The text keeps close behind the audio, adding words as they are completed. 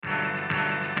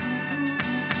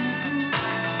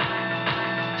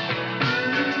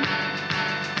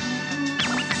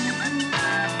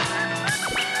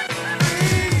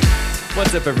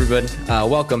What's up, everyone?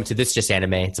 Welcome to This Just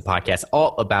Anime. It's a podcast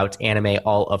all about anime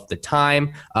all of the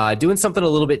time. Doing something a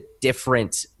little bit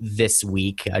different this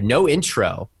week. No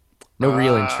intro. No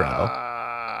real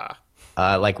intro.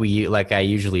 Like I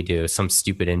usually do. Some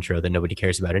stupid intro that nobody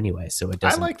cares about anyway. So it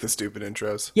doesn't. I like the stupid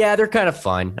intros. Yeah, they're kind of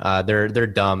fun. They're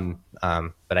dumb.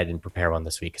 But I didn't prepare one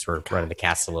this week because we're running the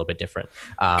cast a little bit different.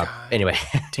 Anyway,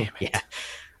 damn it. Yeah.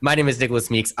 My name is Nicholas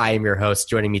Meeks. I am your host.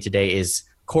 Joining me today is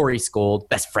Corey Skold,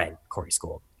 best friend Corey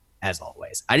Skold, as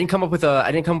always. I didn't come up with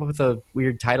a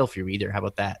weird title for you either. How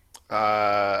about that?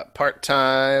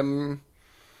 Part-timer.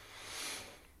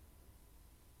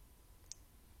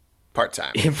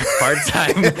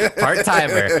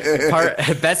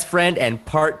 Best friend and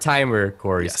part-timer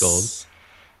Corey Skold.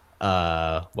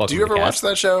 Do you ever watch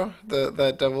that show?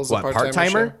 That Devil's a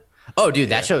Part-Timer? Oh, dude,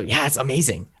 that show, yeah, it's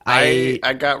amazing.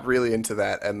 I got really into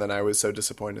that, and then I was so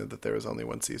disappointed that there was only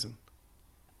one season.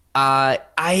 I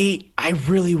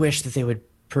really wish that they would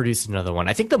produce another one.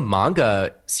 I think the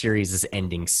manga series is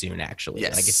ending soon, actually.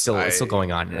 Yes, like it's still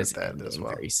going on, and it's ending as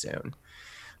well very soon.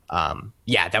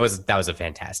 Yeah, that was a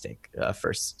fantastic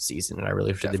first season, and I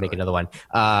really wish they make another one.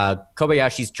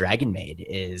 Kobayashi's Dragon Maid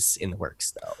is in the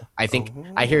works, though. I think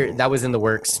I hear that was in the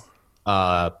works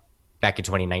back in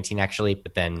 2019, actually.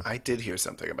 But then I did hear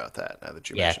something about that. Now that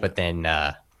you mentioned it.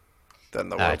 Then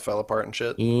the world fell apart and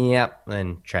shit. Yep,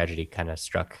 and tragedy kind of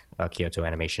struck Kyoto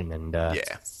Animation, and they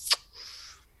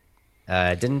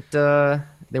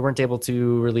weren't able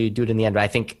to really do it in the end. But I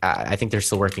think they're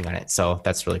still working on it, so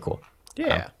that's really cool.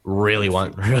 Yeah, really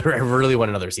want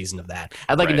another season of that.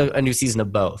 I'd like a new season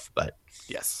of both, but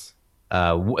yes,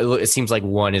 it seems like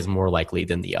one is more likely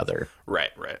than the other.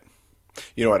 Right.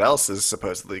 You know what else is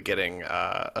supposedly getting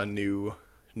a new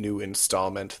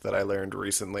installment that I learned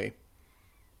recently?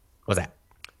 What's that?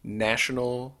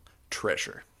 National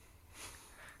Treasure.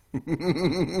 Good.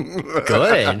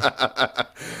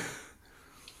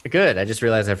 Good. I just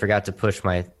realized I forgot to push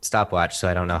my stopwatch, so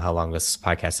I don't know how long this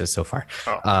podcast is so far.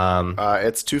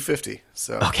 It's 2:50.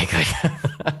 So okay, good.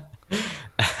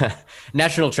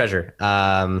 National Treasure.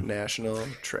 National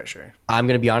Treasure. I'm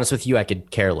going to be honest with you, I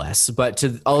could care less. But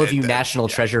to all of you National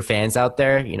Treasure fans out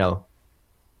there,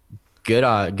 good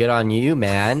on you,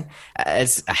 man.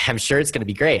 I'm sure it's going to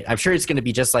be great. I'm sure it's going to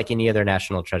be just like any other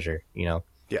National Treasure,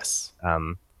 Yes.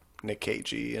 Nick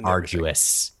Cagey and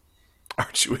arduous.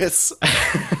 Arduous.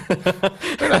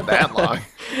 They're not that long.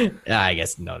 I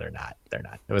guess no, they're not. They're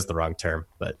not. It was the wrong term,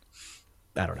 but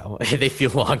I don't know. They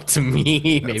feel long to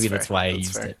me. Maybe that's why I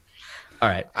used it. All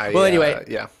right. Anyway,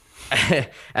 yeah.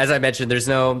 As I mentioned, there's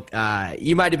no.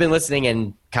 You might have been listening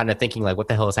and kind of thinking like, "What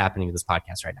the hell is happening to this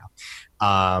podcast right now?"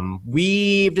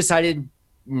 We've decided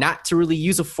not to really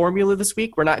use a formula this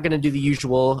week. We're not going to do the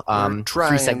usual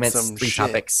 3 segments, 3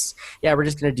 topics. Yeah, we're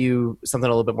just going to do something a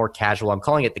little bit more casual. I'm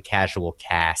calling it the Casual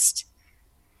Cast.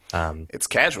 It's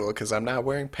casual because I'm not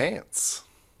wearing pants.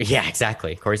 Yeah,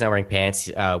 exactly. Corey's not wearing pants.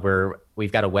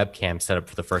 We've got a webcam set up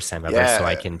for the first time ever, so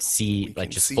I can see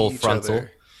just full frontal.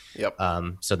 Other. Yep.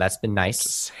 So that's been nice.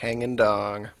 Just hanging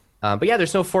dong. But yeah,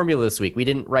 there's no formula this week. We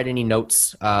didn't write any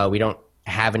notes. We don't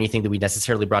have anything that we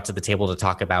necessarily brought to the table to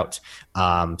talk about.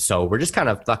 So we're just kind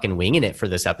of fucking winging it for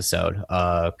this episode,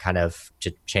 kind of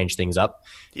to change things up.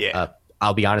 Yeah.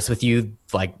 I'll be honest with you,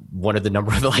 like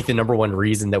the number one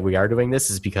reason that we are doing this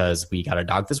is because we got a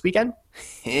dog this weekend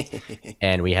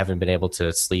and we haven't been able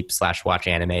to sleep / watch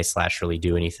anime / really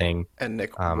do anything. And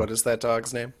Nick, what is that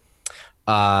dog's name?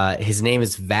 His name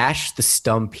is Vash the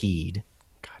Stumpede.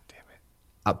 God damn it.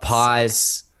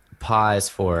 Pause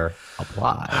for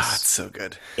applause. It's so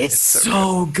good. It's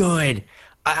so good.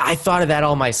 I thought of that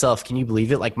all myself. Can you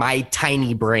believe it? Like my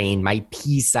tiny brain, my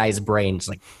pea-sized brain just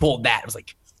like pulled that. I was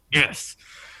like, yes.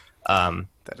 That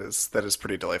is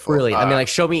pretty delightful. Really. I mean, like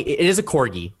show me. It is a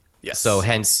corgi. Yes. So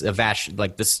hence a Vash,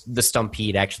 like the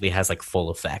Stumpede actually has like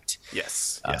full effect.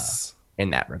 Yes.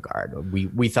 In that regard,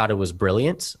 we thought it was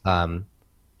brilliant.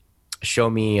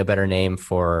 Show me a better name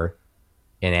for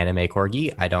an anime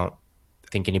corgi. I don't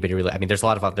think anybody really. I mean, there are a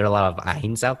lot of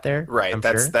Ains out there. Right.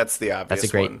 That's the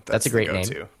obvious one. That's a great name.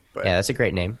 But yeah, that's a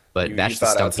great name. But Vash the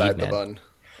Stumpede, man.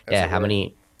 Yeah. How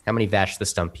many Vash the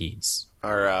Stumpedes?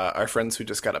 Our friends who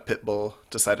just got a pit bull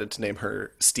decided to name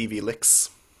her Stevie Licks.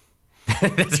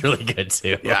 That's really good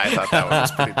too. Yeah, I thought that one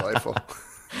was pretty delightful.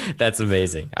 That's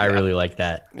amazing. I really like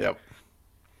that. Yep.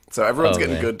 So everyone's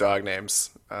getting good dog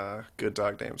names. Good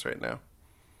dog names right now.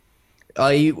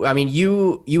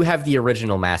 You have the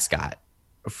original mascot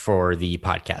for the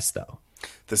podcast, though.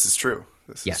 This is true.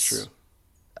 This is true.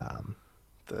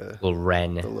 The little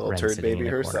Ren. The little turd baby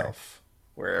herself,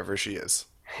 wherever she is.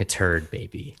 Turd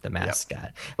baby, the mascot.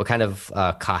 Yep. What kind of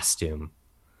costume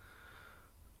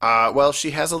Well,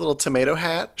 she has a little tomato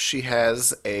hat. She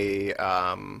has a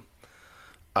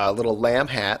little lamb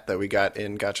hat that we got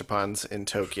in Gachapons in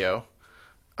Tokyo.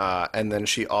 And then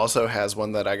she also has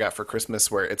one that I got for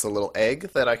Christmas where it's a little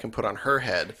egg that I can put on her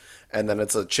head. And then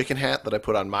it's a chicken hat that I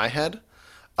put on my head.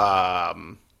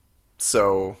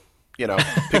 So,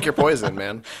 pick your poison,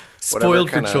 man. Spoiled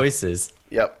for choices.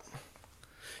 Yep.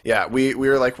 Yeah, we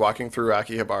were like walking through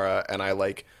Akihabara and I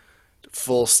like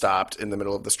full stopped in the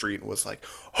middle of the street and was like,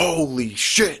 holy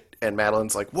shit. And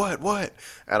Madeline's like, what?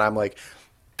 And I'm like,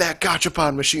 that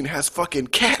Gachapon machine has fucking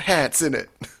cat hats in it.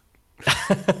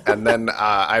 And then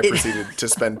I proceeded to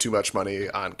spend too much money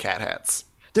on cat hats.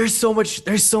 There's so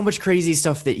much crazy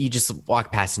stuff that you just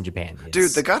walk past in Japan.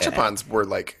 Dude, the Gachapons were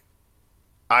like,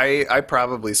 I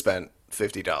probably spent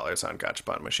 $50 on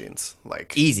Gachapon machines.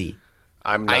 Like easy.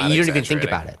 I'm not. You don't even think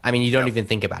about it. I mean, you don't even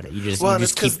think about it. You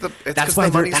just keep. That's why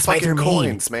they're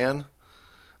coins, man.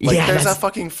 Like, yeah, there's a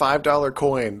fucking $5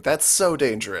 coin. That's so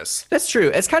dangerous. That's true.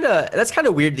 That's kind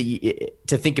of weird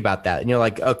to think about that.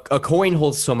 Like a coin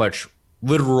holds so much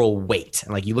literal weight,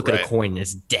 and like you look at a coin and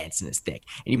it's dense and it's thick,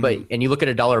 and you look at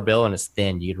a dollar bill and it's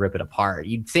thin. You'd rip it apart.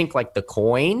 You'd think like the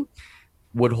coin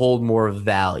would hold more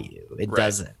value. It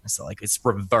doesn't. So like it's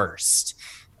reversed.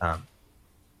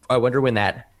 I wonder when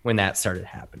that started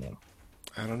happening.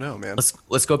 I don't know, man.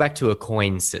 Let's go back to a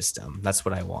coin system. That's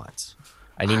what I want.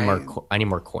 I need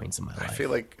more coins in my life. I feel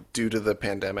like due to the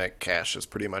pandemic, cash is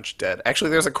pretty much dead. Actually,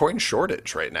 there's a coin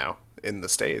shortage right now in the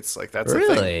States. Like that's a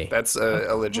thing. That's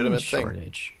a legitimate thing.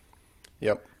 Shortage.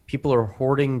 Yep. People are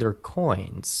hoarding their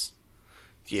coins.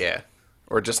 Yeah,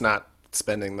 or just not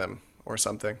spending them or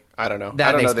something. I don't know. That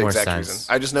I don't makes know the more exact sense.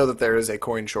 reason. I just know that there is a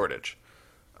coin shortage.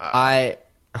 I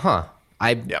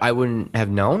wouldn't have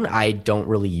known. I don't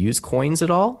really use coins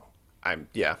at all.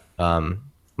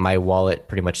 My wallet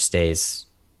pretty much stays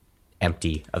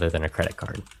empty other than a credit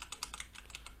card.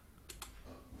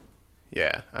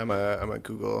 Yeah, I'm a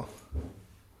Google.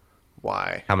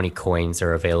 Why? How many coins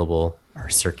are available or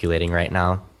circulating right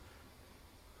now?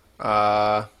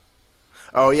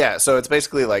 Oh yeah, so it's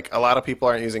basically like a lot of people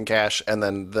aren't using cash, and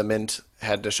then the mint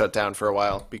had to shut down for a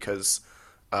while because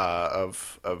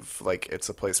of like it's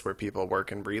a place where people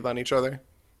work and breathe on each other.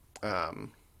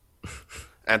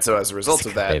 And so as a result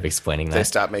of that, they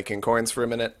stopped making coins for a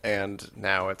minute, and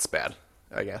now it's bad,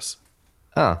 I guess.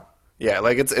 Oh. Yeah,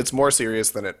 like it's more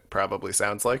serious than it probably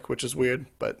sounds like, which is weird,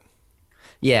 but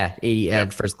yeah,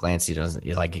 at first glance,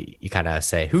 you kind of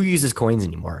say, "Who uses coins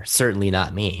anymore?" Certainly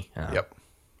not me. Yep,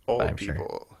 old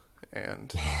people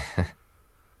and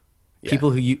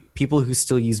people who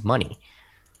still use money.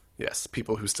 Yes,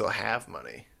 people who still have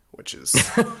money, which is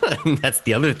that's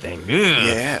the other thing. Ugh.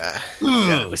 Yeah,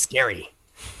 Ooh, scary.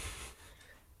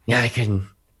 Yeah,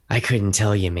 I couldn't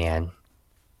tell you, man.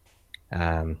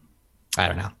 I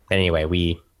don't know. Anyway,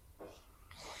 we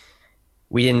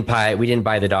didn't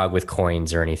buy the dog with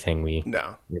coins or anything. We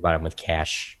bought him with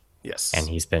cash. Yes. And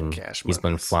he's been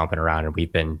flomping around, and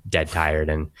we've been dead tired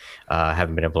and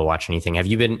haven't been able to watch anything. Have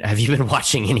you been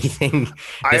watching anything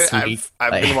this week?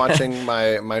 I've been watching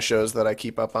my shows that I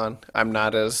keep up on. I'm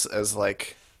not as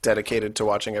like dedicated to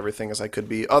watching everything as I could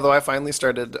be. Although I finally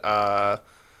started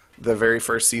the very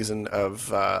first season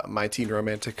of my teen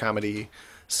romantic comedy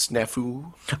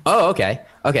Snafu. Oh, okay.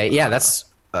 Yeah, that's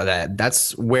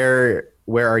where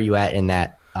are you at in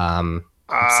that? I'm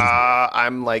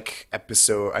like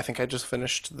I think I just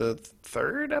finished the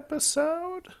third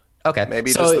episode. Okay.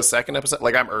 Just the second episode.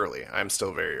 Like I'm early. I'm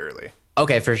still very early.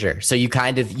 Okay, for sure. So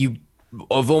you've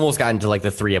almost gotten to like the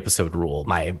 3-episode rule,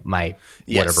 my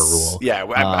whatever rule. Yeah,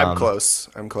 I'm close.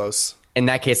 I'm close. In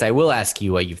that case, I will ask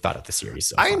you what you've thought of the series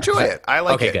so far. I enjoy it. I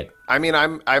like it. Okay, good. I mean,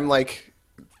 I'm like,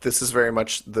 this is very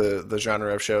much the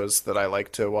genre of shows that I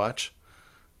like to watch.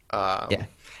 Yeah,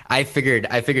 I figured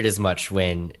as much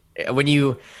when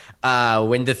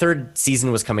the third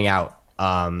season was coming out.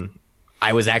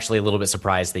 I was actually a little bit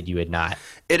surprised that you had not.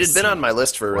 It had been on my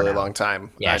list for a really long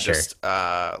time. Yeah, sure. Just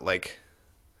like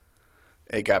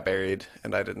it got buried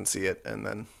and I didn't see it, and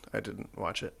then I didn't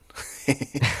watch it.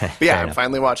 But yeah, I'm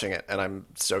finally watching it, and I'm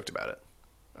stoked about it.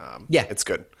 Yeah, it's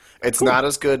good. It's not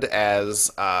as good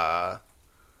as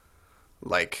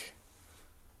like.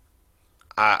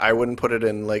 I wouldn't put it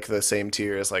in like the same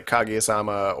tier as like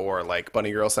Kaguya-sama or like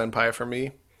Bunny Girl Senpai for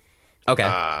me. Okay.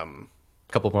 A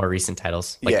couple more recent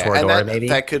titles, like yeah, Toradora, and maybe.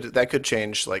 That could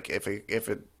change, like if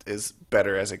it is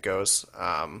better as it goes.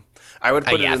 I would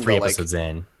put it in 3 episodes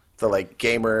in the like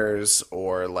gamers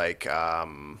or like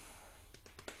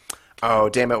oh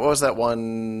damn it, what was that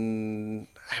one?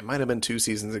 It might have been 2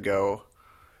 seasons ago.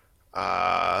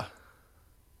 The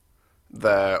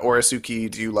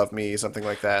Orisuki, Do You Love Me? Something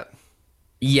like that.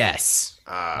 Yes.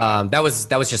 That was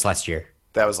just last year.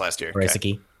 That was last year. Okay.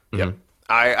 Arasaki. Yep.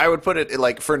 I would put it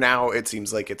like for now. It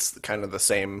seems like it's kind of the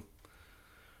same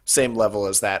level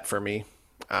as that for me.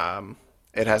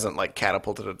 It hasn't like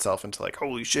catapulted itself into like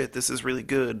holy shit, this is really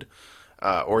good,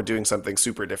 or doing something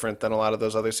super different than a lot of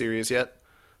those other series yet.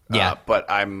 Yeah. But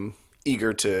I'm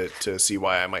eager to see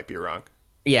why I might be wrong.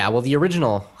 Yeah, well, the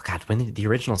original, God, when did the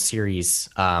original series,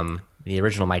 the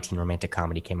original My Teen Romantic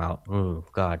Comedy came out? Oh,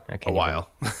 God, I can't. A while.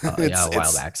 Yeah, a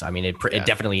while back. So I mean, it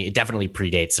definitely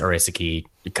predates Arasaki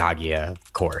Kaguya,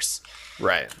 of course.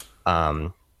 Right.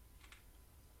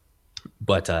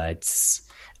 But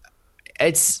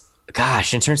it's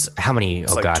gosh, in terms of how many?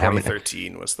 It's oh like God, how many?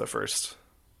 2013 was the first.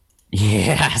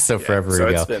 Yeah, so forever So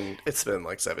ago. it's been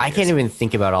like 7 I years. can't even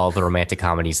think about all the romantic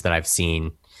comedies that I've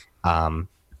seen.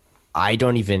 I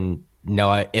don't even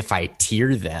know if I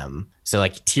tier them. So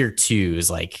like tier 2 is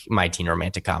like My Teen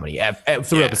Romantic Comedy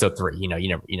through episode 3. You know,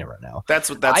 you never know. That's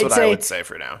what I would say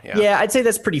for now. Yeah. Yeah, I'd say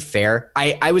that's pretty fair.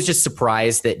 I was just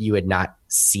surprised that you had not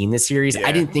seen the series. Yeah.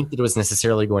 I didn't think that it was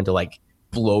necessarily going to like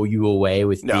blow you away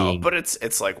with No, being but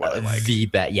it's like what I like. the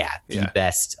best. Yeah, the Yeah.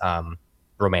 best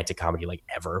romantic comedy like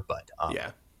ever. But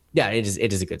yeah, it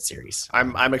is a good series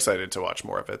I'm excited to watch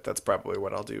more of it. That's probably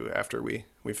what I'll do after we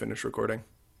finish recording.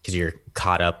 because you're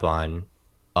caught up on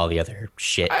all the other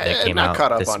shit that I'm came not out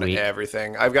caught up this on week.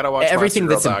 Everything. I've got to watch Everything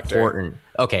Monster Girl that's Doctor. important.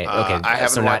 Okay. I haven't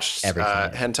so not watched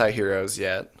everything. Hentai Heroes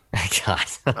yet. God,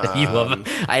 you love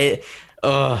it.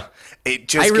 It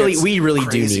just we really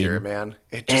crazier, do need, man.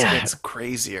 It just gets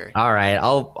crazier. All right,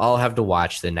 I'll have to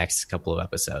watch the next couple of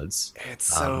episodes. It's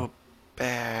so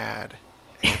bad.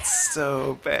 It's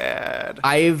so bad.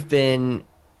 I've been,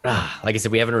 like I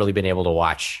said, we haven't really been able to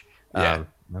watch. Yeah.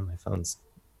 My phone's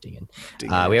dinging.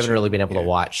 Dinging We haven't at really you. been able to Yeah.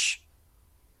 watch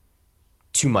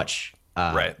too much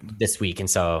Right. this week, and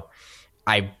so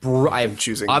I've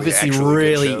choosing the obviously actually good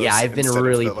really shows I've been instead of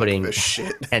really the, like, putting the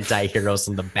shit. Hentai Heroes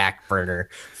on the back burner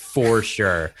for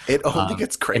sure. It only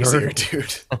gets crazier,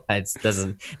 dude.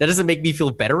 That doesn't make me feel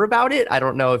better about it. I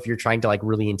don't know if you're trying to like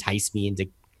really entice me into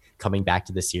coming back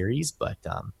to the series, but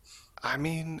I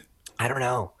mean, I don't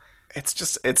know. it's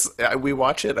just we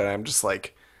watch it and I'm just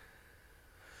like,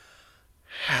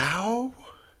 how?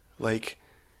 Like,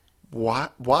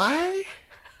 what? Why?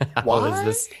 How is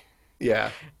this? Yeah.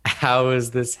 How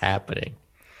is this happening?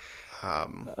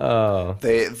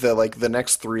 The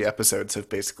next 3 episodes have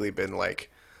basically been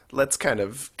like, let's kind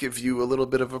of give you a little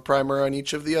bit of a primer on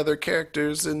each of the other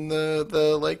characters in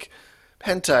the like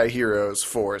hentai heroes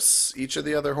force, each of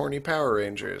the other horny Power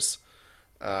Rangers.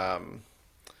 And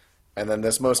then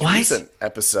this most What? recent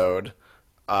episode,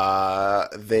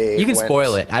 they You can went-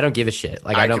 spoil it. I don't give a shit.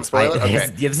 Like I I don't. can spoil it? Okay.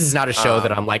 This is not a show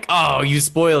that I'm like, oh, you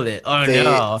spoiled it. Oh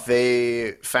no.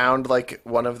 They found like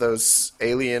one of those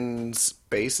aliens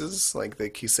bases, like the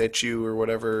Kisechu or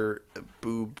whatever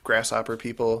boob grasshopper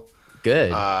people.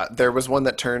 Good. There was one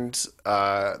that turned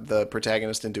the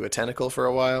protagonist into a tentacle for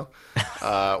a while,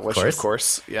 which of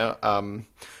course, yeah.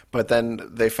 But then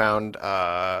they found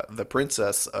the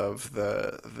princess of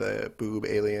the boob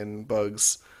alien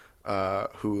bugs,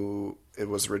 who it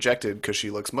was rejected because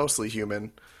she looks mostly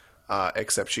human,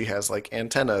 except she has like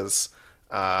antennas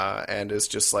and is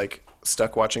just like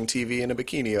stuck watching TV in a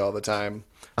bikini all the time.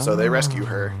 So they rescue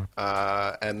her,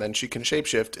 and then she can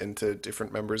shapeshift into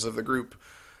different members of the group.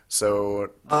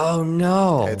 So oh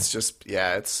no. it's just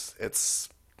it's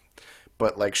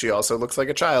but like she also looks like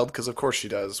a child because of course she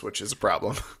does, which is a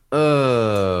problem.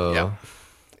 Oh.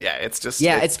 Yeah, it's just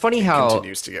It's funny it how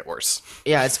continues to get worse.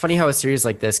 Yeah, it's funny how a series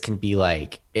like this can be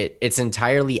like it's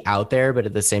entirely out there, but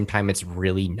at the same time, it's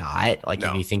really not. Like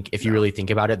No. if you really think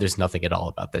about it, there's nothing at all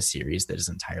about this series that is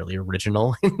entirely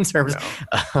original in terms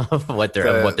of what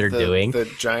they're doing. The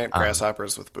giant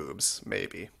grasshoppers with boobs,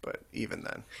 maybe, but even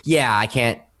then, Yeah, I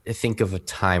can't think of a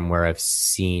time where I've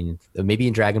seen maybe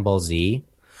in Dragon Ball Z.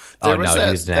 there Oh was no,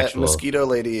 he was an that actual. mosquito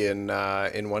lady in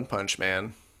One Punch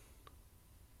Man.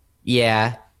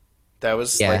 Yeah, That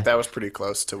was Yeah. like that was pretty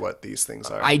close to what these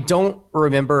things are. I don't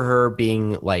remember her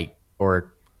being like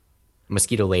or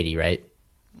Mosquito Lady, right?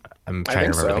 I'm trying to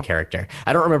think remember so. the character.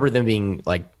 I don't remember them being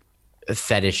like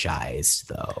fetishized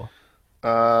though.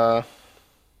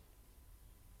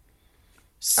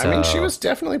 So, I mean, she was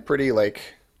definitely pretty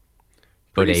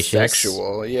pretty bodacious.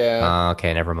 sexual. Yeah.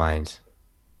 Okay, never mind.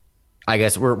 I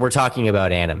guess we're talking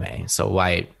about anime, so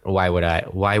why would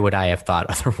I have thought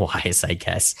otherwise? I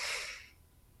guess.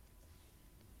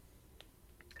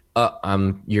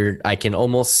 I can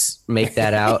almost make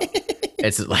that out.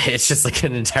 it's just like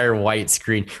an entire white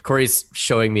screen. Corey's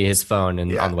showing me his phone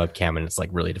and on the webcam, and it's like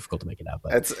really difficult to make it out.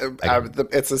 But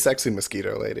it's a sexy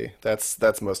mosquito lady.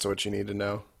 That's most of what you need to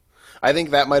know. I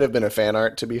think that might have been a fan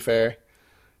art, to be fair.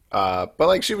 But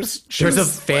like there's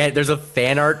a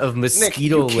fan art of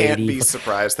mosquito Nick, you can't be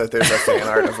surprised that there's a fan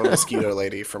art of a mosquito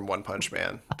lady from One Punch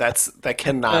Man. That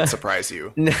cannot surprise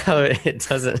you. No, it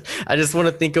doesn't. I just want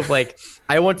to think of like,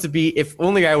 I want to be, if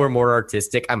only I were more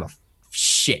artistic. I'm a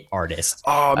shit artist.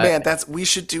 Oh man, we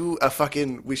should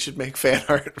make fan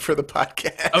art for the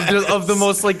podcast of the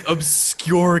most like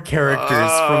obscure characters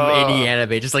from any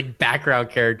anime, just like background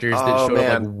characters that showed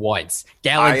up like once.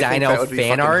 Gallon Dino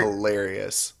fan art,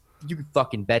 hilarious. You can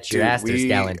fucking bet your ass there's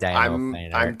Gallon Dino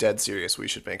fan art. I'm dead serious. We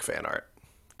should make fan art.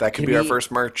 That could be our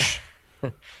first merch.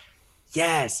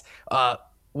 Yes.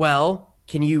 Well,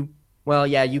 can you? Well,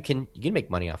 yeah, you can. You can make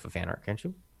money off of fan art, can't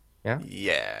you? Yeah.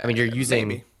 Yeah. I mean, you're using.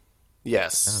 Maybe.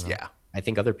 Yes. Yeah. I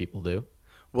think other people do.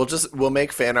 We'll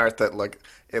make fan art that like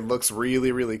it looks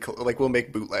really really like we'll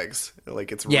make bootlegs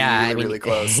like it's really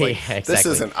close. Like, yeah, exactly. This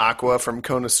isn't Aqua from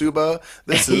Konosuba.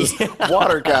 This is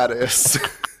Water Goddess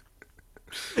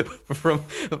from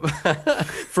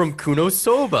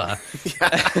Kunosoba.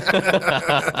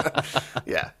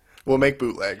 Yeah. We'll make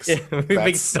bootlegs. We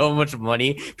make so much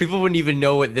money. People wouldn't even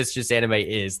know what This Just Anime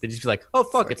is. They'd just be like, "Oh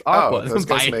fuck, it's Aqua." Those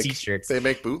buy guys t-shirts. They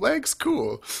make bootlegs.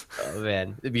 Cool. Oh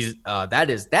man,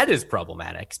 that is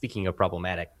problematic. Speaking of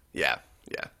problematic, yeah.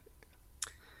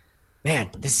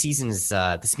 Man, this season's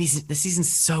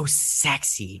so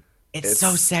sexy. It's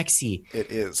so sexy.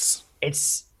 It is.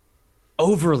 It's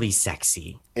overly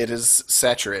sexy. It is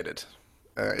saturated.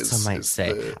 Some might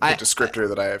say the descriptor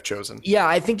that I have chosen. Yeah,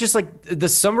 I think just like the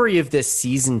summary of this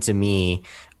season to me,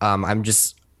 I'm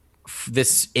just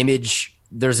this image.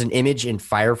 There's an image in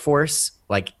Fire Force,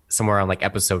 like somewhere on like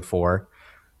episode 4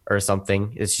 or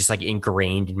something. It's just like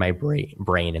ingrained in my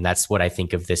brain, and that's what I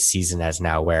think of this season as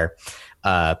now, where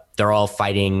they're all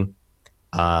fighting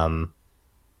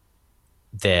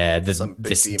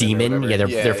this demon. Yeah,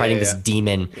 they're fighting this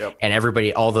demon, and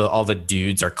everybody, all the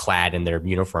dudes are clad in their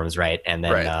uniforms, right? And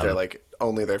then they're like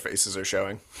only their faces are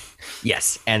showing.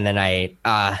 Yes, and then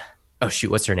oh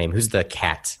shoot, what's her name? Who's the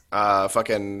cat?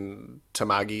 Fucking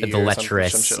Tamagi. The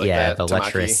lecherous, some shit like that. The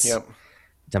lecherous. Yep.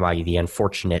 Tamagi, the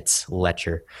unfortunate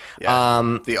lecher.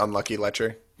 Yeah, the unlucky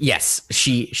lecher. Yes,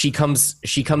 she comes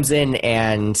in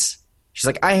and she's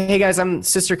like, "Hey guys,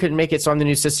 sister couldn't make it, so I'm the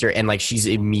new sister." And like, she's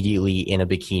immediately in a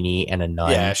bikini and a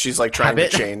nun. Yeah, she's like trying to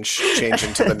change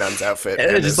into the nun's outfit,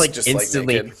 and just like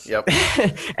instantly. Like, yep.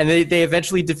 And they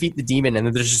eventually defeat the demon, and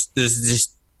then there's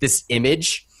just this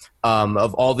image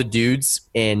of all the dudes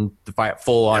in the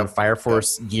full on Fire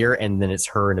Force gear, and then it's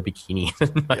her in a bikini.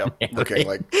 Looking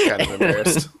like kind of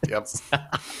embarrassed. Yep.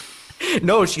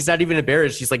 No, she's not even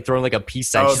embarrassed. She's like throwing like a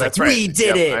peace sign. She's like, right. "We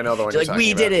did it!" I know the one she's you're like,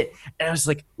 "We talking did it!" And I was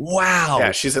like, "Wow!"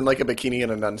 Yeah, she's in like a bikini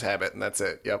and a nun's habit, and that's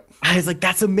it. Yep. I was like,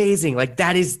 "That's amazing!" Like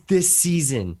that is this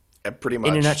season, pretty much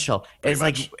in a nutshell. It's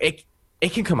like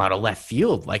it can come out of left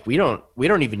field. Like we don't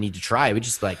even need to try. We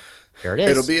just like, here it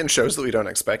is. It'll be in shows that we don't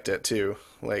expect it to.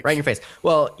 Like right in your face.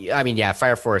 Well, I mean, yeah,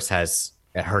 Fire Force has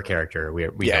her character. We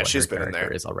know what she's her been in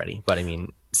there is already. But I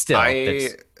mean, still,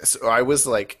 so I was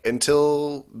like,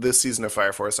 until this season of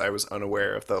Fire Force, I was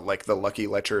unaware of the lucky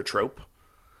lecher trope,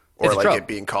 or like it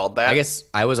being called that. I guess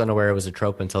I was unaware it was a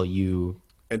trope until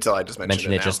I just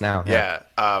mentioned it just now. Yeah,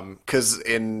 because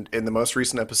in the most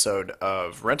recent episode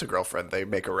of Rent a Girlfriend, they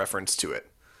make a reference to it.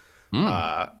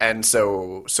 And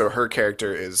so her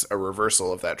character is a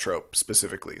reversal of that trope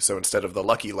specifically. So instead of the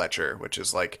lucky lecher, which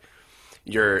is like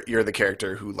you're the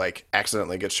character who like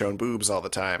accidentally gets shown boobs all the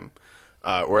time,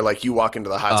 or like you walk into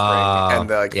the hot spring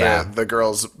and the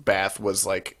girls' bath was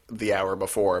like the hour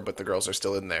before, but the girls are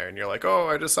still in there, and you're like, oh,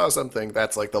 I just saw something.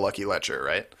 That's like the lucky lecher,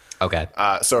 right? Okay.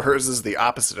 So hers is the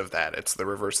opposite of that. It's the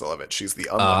reversal of it. She's the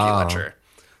unlucky lecher.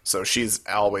 So she's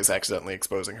always accidentally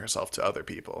exposing herself to other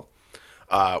people.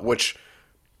 Which,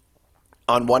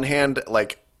 on one hand,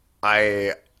 like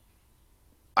I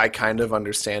kind of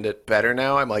understand it better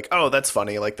now. I'm like, oh, that's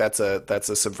funny. Like that's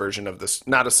a subversion of this.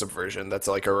 Not a subversion. That's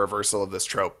like a reversal of this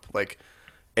trope. Like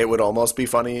it would almost be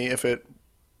funny if it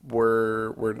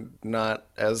were not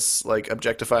as like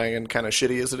objectifying and kind of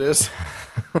shitty as it is.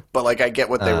 But like I get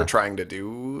what they were trying to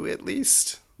do at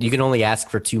least. You can only ask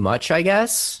for too much, I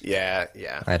guess. Yeah.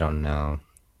 I don't know.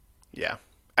 Yeah,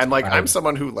 and like I'm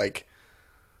someone who like.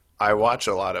 I watch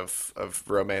a lot of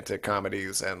romantic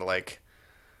comedies and like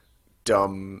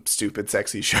dumb, stupid,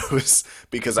 sexy shows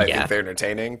because I think they're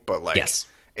entertaining, but like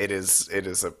it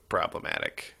is a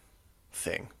problematic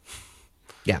thing.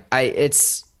 Yeah,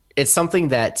 it's something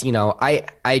that, you know,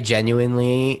 I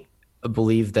genuinely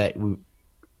believe that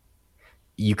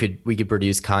we could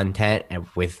produce content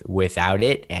without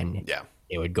it, and Yeah.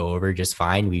 it would go over just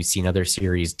fine. We've seen other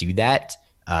series do that.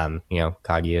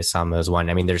 Kaguya-sama is one.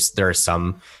 I mean, there are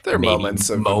some There are maybe moments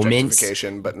of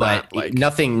objectification, but not like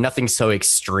nothing so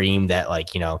extreme that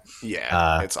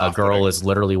it's a girl is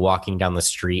literally walking down the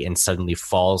street and suddenly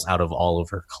falls out of all of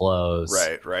her clothes.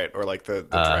 right, or like the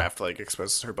draft like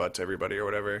exposes her butt to everybody or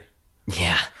whatever.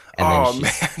 Yeah. And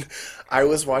man, I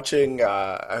was watching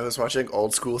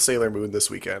old school Sailor Moon this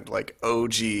weekend, like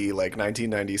OG, like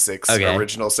 1996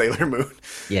 original Sailor Moon.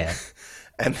 Yeah.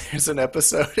 And there's an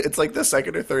episode, it's like the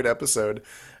second or third episode,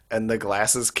 and the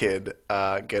glasses kid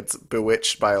gets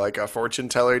bewitched by like a fortune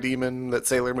teller demon that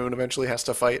Sailor Moon eventually has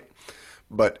to fight.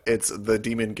 But the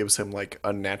demon gives him like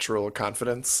unnatural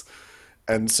confidence.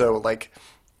 And so like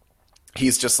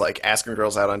he's just like asking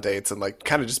girls out on dates and like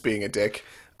kind of just being a dick.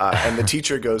 And the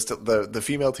teacher goes to the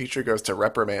female teacher goes to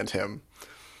reprimand him.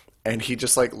 And he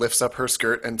just like lifts up her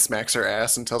skirt and smacks her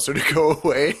ass and tells her to go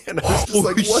away. And I was just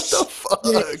like, what the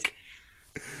fuck?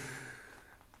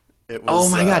 It was, oh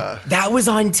my god, that was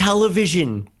on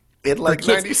television in like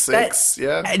 96,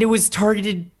 yeah. And it was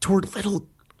targeted toward little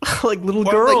girls. Like little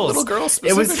girls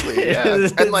specifically, yeah.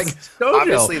 And like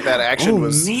obviously that action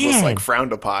was like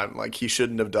frowned upon. Like he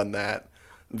shouldn't have done that.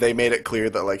 They made it clear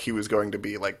that like he was going to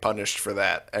be like punished for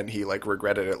that, and he like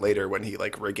regretted it later when he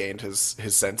like regained his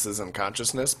senses and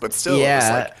consciousness. But still, it was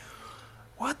like,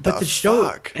 what the fuck?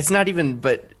 Show, it's not even,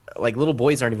 but like little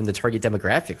boys aren't even the target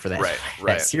demographic for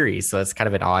that series, so it's kind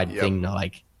of an odd thing to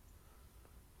like.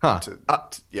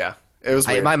 Yeah, it was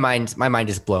weird. My mind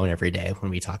is blown every day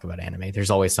when we talk about anime. There's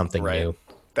always something new.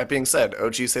 That being said,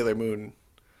 OG Sailor Moon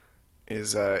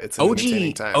is it's an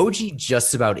entertaining time. OG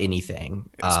just about anything.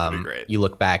 It's pretty great. You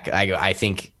look back, I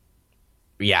think.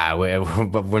 Yeah,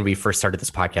 when we first started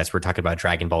this podcast, we were talking about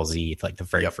Dragon Ball Z, like the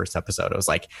very first episode. It was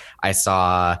like I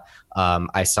saw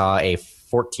a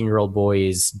 14-year-old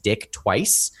boy's dick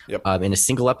twice in a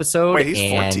single episode. Wait,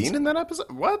 he's 14 in that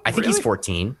episode? What? I think he's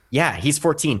 14. Yeah, he's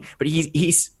 14. But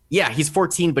he's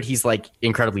 14, but he's like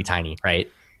incredibly tiny,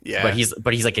 right? Yeah. But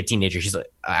he's like a teenager.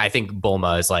 I think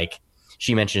Bulma is like,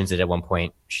 she mentions it at one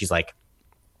point. She's like,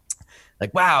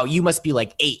 wow, you must be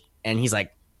like 8. And he's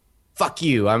like, fuck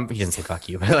you. He doesn't say fuck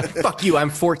you, but like, fuck you, I'm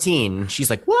 14. She's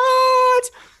like,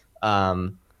 what?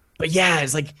 But yeah,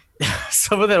 it's like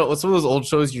some of those old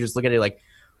shows, you just look at it like,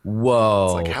 whoa.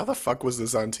 It's like, how the fuck was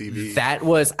this on TV? That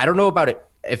was, I don't know about it,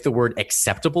 if the word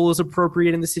acceptable is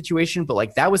appropriate in the situation, but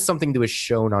like that was something that was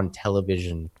shown on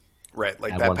television. Right,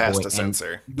 like that passed a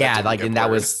censor. Yeah, like, and that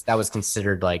was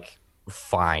considered like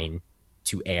fine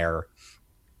to air.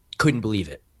 Couldn't believe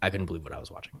it. I couldn't believe what I was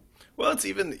watching. Well, it's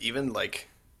even like,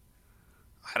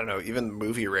 I don't know, even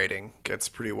movie rating gets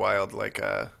pretty wild. Like,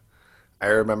 I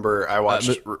remember I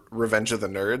watched Revenge of the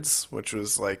Nerds, which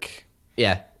was like,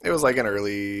 it was like an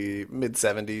early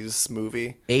mid-70s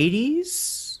movie.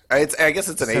 80s? I guess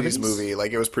it's an 70s? 80s movie.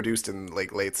 Like it was produced in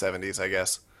like late 70s, I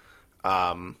guess.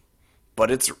 But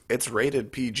it's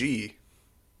rated PG.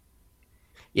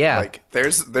 Yeah. Like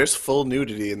there's full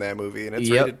nudity in that movie, and it's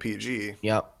rated PG.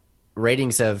 Yep.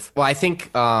 Ratings have, well, I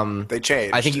think they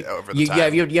changed. I think over the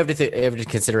time. You have to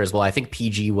consider as well. I think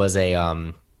PG was it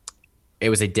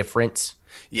was a different.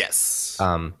 Yes.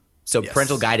 So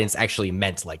parental guidance actually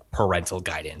meant like parental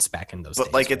guidance back in those days.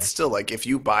 But like it's still like if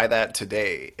you buy that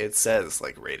today, it says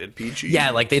like rated PG.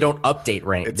 Yeah, like they don't update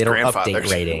rank. They don't update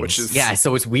ratings. Which is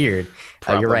so it's weird.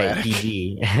 You're right.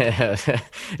 PG.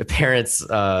 Parents,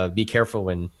 be careful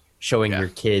when showing your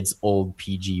kids old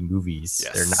PG movies.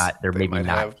 Yes. They maybe might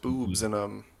not have boobs in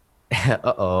them.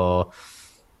 Uh-oh.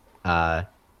 Yeah,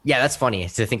 that's funny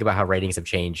to think about how ratings have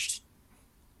changed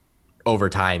over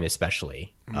time,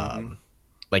 especially. Mm-hmm.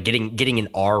 Like getting an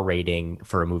R rating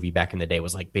for a movie back in the day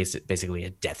was like basically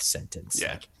a death sentence.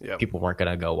 Yeah, like, people weren't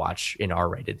gonna go watch an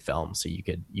R-rated film, so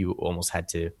you almost had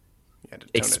to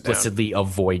explicitly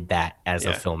avoid that as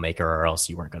a filmmaker, or else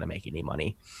you weren't gonna make any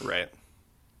money. Right.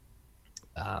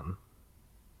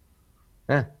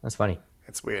 That's funny.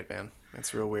 It's weird, man.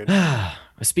 It's real weird.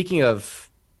 Speaking of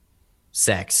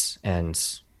sex and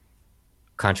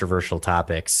controversial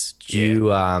topics,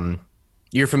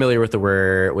 you're familiar with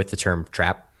the term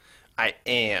trap? I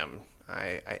am.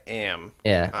 I am.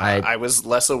 Yeah. I was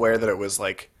less aware that it was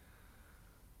like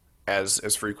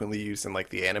as frequently used in like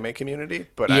the anime community,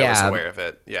 but I was aware of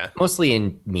it. Yeah. Mostly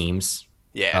in memes.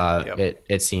 Yeah.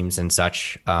 It seems and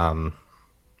such.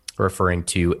 Referring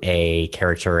to a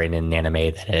character in an anime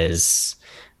that is,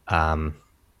 I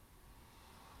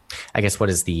guess, how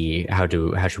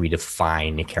should we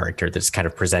define a character that's kind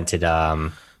of presented?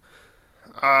 That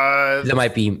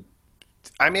might be.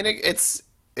 I mean, it's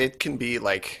it can be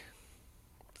like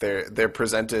they're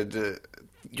presented.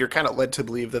 You're kind of led to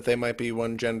believe that they might be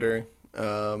one gender,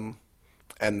 and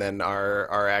then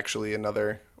are actually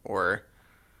another. Or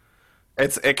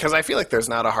it's because I feel like there's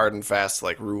not a hard and fast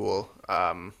like rule.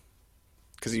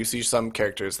 Because you see some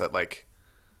characters that like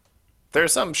there are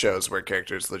some shows where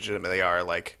characters legitimately are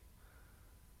like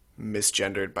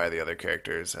misgendered by the other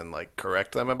characters and like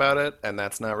correct them about it, and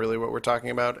that's not really what we're talking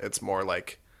about. It's more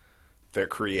like they're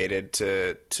created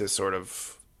to sort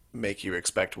of make you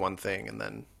expect one thing,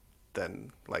 and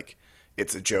then like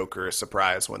it's a joke or a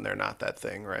surprise when they're not that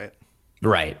thing, right?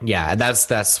 Right. Yeah.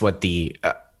 That's what the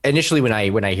initially when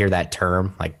I hear that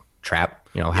term like trap,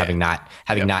 you know, having not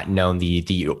known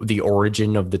the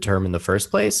origin of the term in the first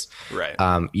place, right?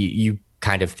 You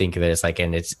kind of think of it as like,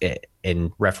 and it's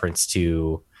in reference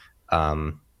to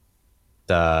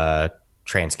the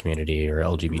trans community or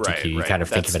LGBTQ. Right. You kind of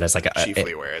think of it as like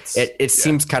chiefly where it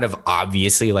seems kind of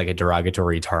obviously like a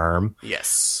derogatory term.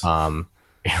 Yes.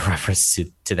 In reference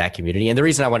to that community. And the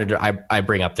reason I wanted to I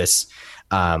bring up this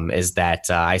is that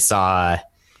I saw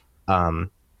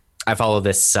I follow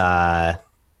this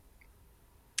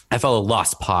I follow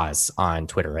Lost Pause on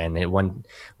Twitter, and one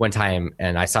time,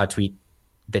 and I saw a tweet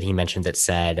that he mentioned that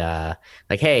said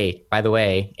like, hey, by the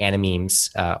way, Animemes,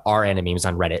 our Animemes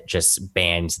on Reddit just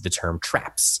banned the term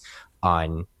traps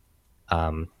on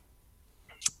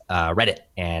Reddit,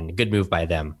 and good move by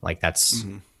them. Like that's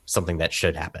something that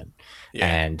should happen. Yeah.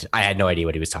 And I had no idea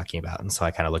what he was talking about, and so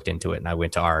I kind of looked into it, and I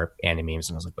went to our Animemes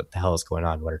and I was like, what the hell is going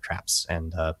on? What are traps?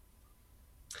 And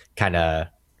kind of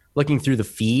looking through the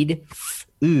feed.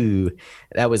 Ooh,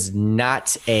 that was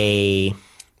not a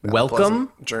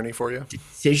welcome journey for you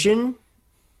decision.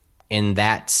 In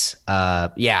that,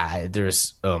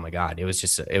 there's, oh my God, it was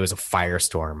a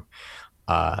firestorm.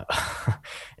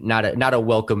 Not a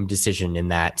welcome decision in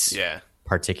that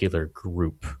particular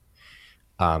group.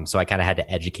 So I kind of had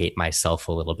to educate myself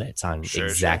a little bit on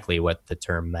exactly what the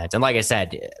term meant. And like I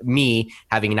said, me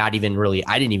having not even really,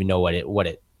 I didn't even know what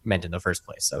it meant in the first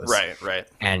place. So right.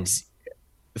 And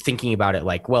thinking about it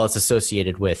like, well, it's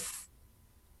associated with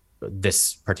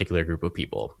this particular group of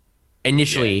people.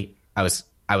 Initially, I was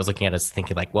looking at us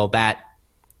thinking like, well, that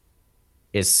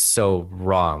is so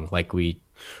wrong. Like we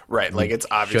like it's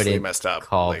obviously messed up.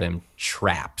 Call like, them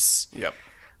traps. Yep.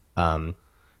 But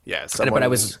I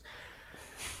was,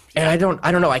 and I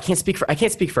don't know. I can't speak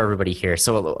for everybody here.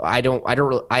 So I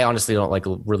honestly don't like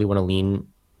really want to lean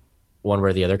one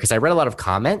way or the other, because I read a lot of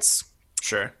comments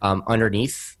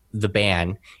underneath the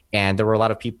ban, and there were a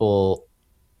lot of people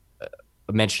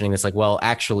mentioning this like, well,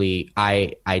 actually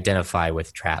I identify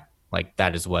with trap, like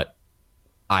that is what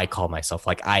I call myself,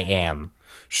 like I am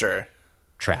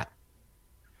trap,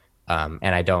 and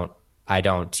I don't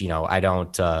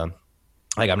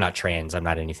like, I'm not trans, I'm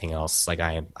not anything else, like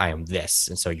I am this,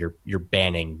 and so you're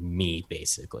banning me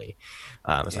basically.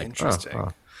 It's like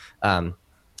interesting.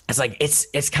 It's like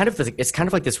it's kind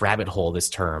of like this rabbit hole, this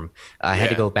term. I had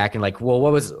to go back and like, well,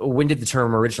 when did the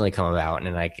term originally come about?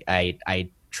 And like I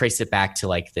traced it back to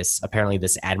like this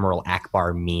Admiral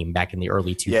Akbar meme back in the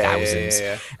early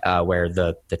 2000s, where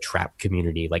the trap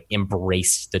community like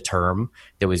embraced the term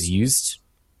that was used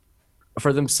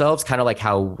for themselves, kind of like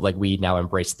how like we now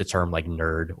embrace the term like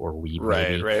nerd or weeb,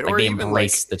 right. Like or they even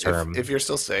embrace like, the term. If you're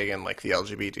still staying in like the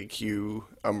LGBTQ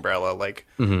umbrella, like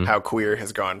how queer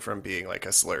has gone from being like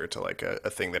a slur to like a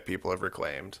thing that people have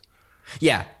reclaimed.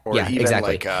 Or even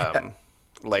exactly.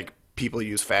 Like people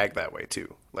use fag that way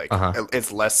too. Like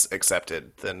it's less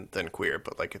accepted than queer,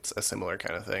 but like it's a similar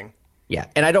kind of thing. Yeah,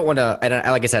 and I don't want to. And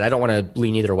like I said, I don't want to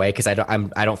lean either way, because I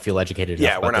don't feel educated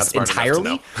enough about we're not this smart entirely.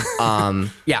 enough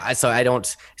to know. So I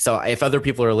don't. So if other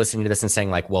people are listening to this and saying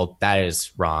like, "Well, that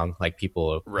is wrong," like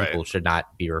people should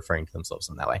not be referring to themselves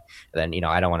in that way, then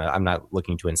I don't want to. I'm not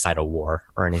looking to incite a war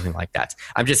or anything like that.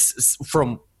 I'm just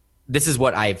this is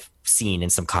what I've seen in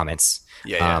some comments.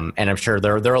 And I'm sure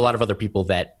there are a lot of other people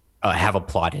that have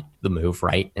applauded the move,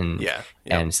 right? And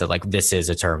and so like this is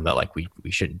a term that like we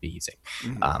shouldn't be using.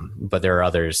 But there are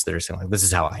others that are saying like, this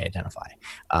is how I identify.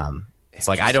 It's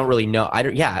like I don't really know.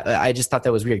 I just thought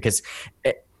that was weird, because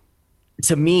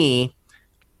to me,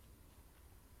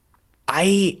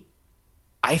 I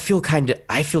feel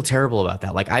terrible about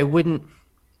that. Like I wouldn't.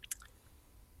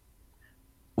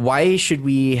 Why should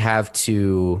we have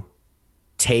to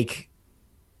take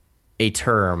a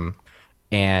term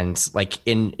and like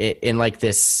in like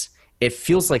this, it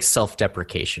feels like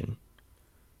self-deprecation,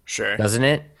 doesn't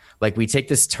it? Like we take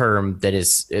this term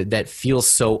that feels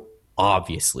so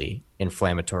obviously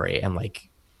inflammatory and like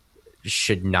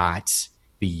should not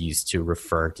be used to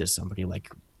refer to somebody like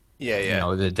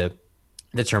the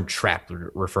the term trap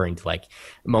referring to like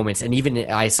moments. And even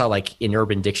I saw like in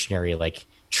Urban Dictionary, like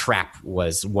trap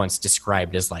was once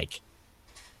described as like,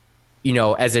 you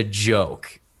know, as a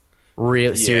joke,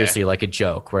 real seriously, like a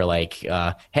joke where like,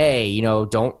 hey, you know,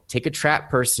 don't take a trap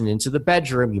person into the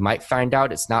bedroom. You might find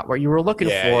out it's not what you were looking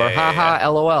for. Ha ha,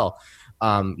 LOL.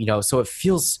 You know, so it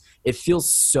feels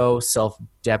so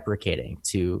self-deprecating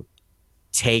to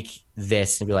take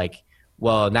this and be like,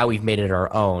 well, now we've made it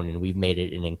our own and we've made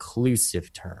it an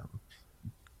inclusive term,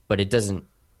 but it doesn't.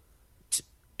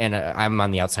 And I'm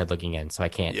on the outside looking in, so I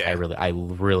can't. Yeah. I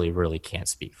really can't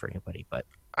speak for anybody. But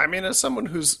I mean, as someone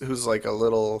who's like a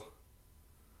little,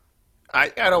 I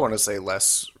don't want to say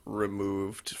less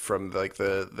removed from like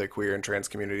the queer and trans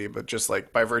community, but just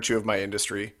like by virtue of my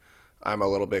industry, I'm a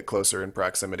little bit closer in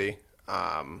proximity.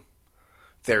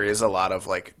 There is a lot of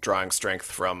like drawing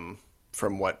strength from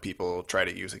what people try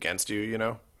to use against you, you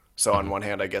know? So on one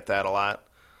hand, I get that a lot.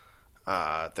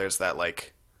 There's that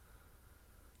like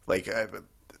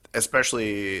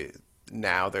especially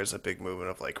now there's a big movement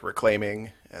of like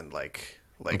reclaiming and like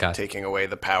okay. taking away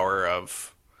the power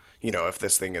of, you know, if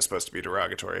this thing is supposed to be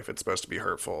derogatory, if it's supposed to be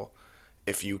hurtful,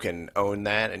 if you can own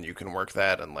that and you can work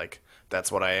that and like,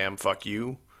 that's what I am, fuck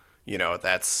you, you know,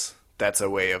 that's a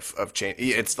way of change.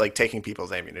 It's like taking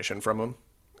people's ammunition from them.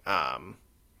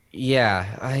 Yeah,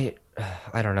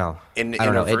 I don't know. In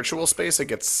a virtual space,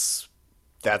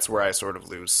 that's where I sort of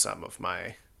lose some of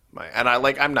my, and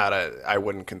I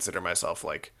wouldn't consider myself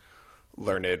like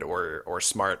learned or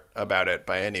smart about it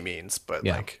by any means, but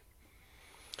like,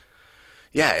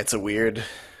 yeah, it's a weird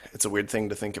thing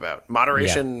to think about.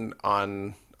 Moderation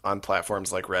on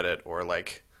platforms like Reddit or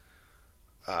like,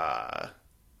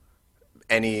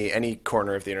 any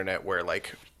corner of the internet where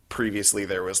like previously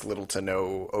there was little to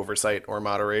no oversight or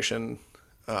moderation,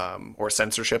 or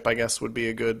censorship, I guess would be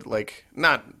a good, like,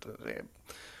 not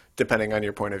depending on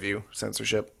your point of view,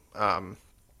 censorship. And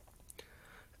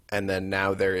then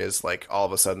now there is like, all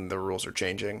of a sudden the rules are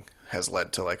changing, has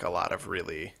led to like a lot of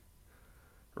really,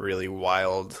 really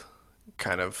wild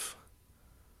kind of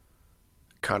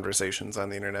conversations on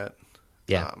the internet.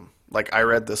 Yeah. Like I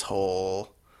read this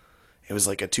whole, it was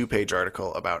like a 2-page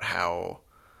article about how,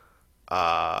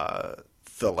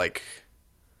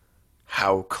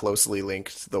 how closely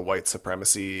linked the white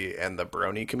supremacy and the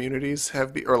brony communities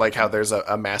have been, or like how there's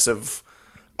a massive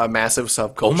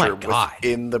subculture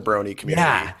within the brony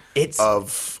community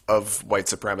of white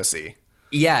supremacy.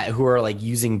 Yeah, who are like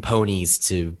using ponies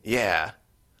to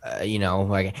you know,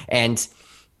 like, and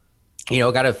you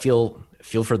know, gotta feel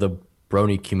for the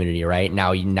brony community, right?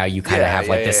 Now you kind of have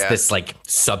like this like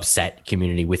subset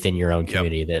community within your own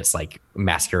community that's like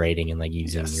masquerading and like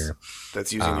using your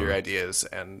your ideas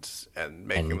and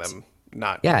making them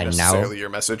not necessarily your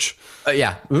message.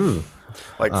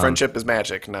 Like friendship is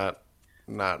magic, not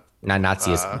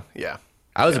Nazism.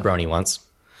 I was a brony once.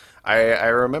 I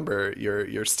remember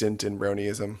your stint in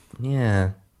bronyism.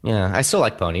 Yeah. I still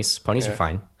like ponies. Ponies are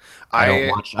fine.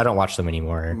 I don't watch them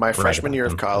anymore. My freshman year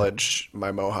of college,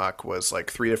 my mohawk was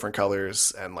like 3 different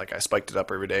colors, and like I spiked it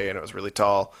up every day, and it was really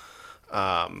tall.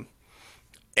 And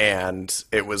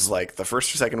it was like the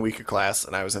first or second week of class,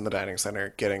 and I was in the dining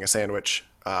center getting a sandwich.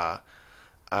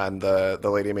 And the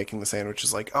lady making the sandwich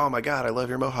is like, "Oh my god, I love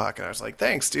your mohawk," and I was like,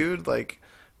 "Thanks, dude. Like,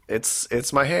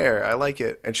 it's my hair. I like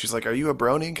it." And she's like, "Are you a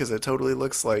brony? Because it totally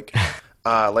looks like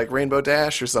Rainbow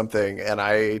Dash or something." And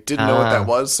I didn't know what that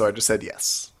was, so I just said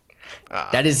yes.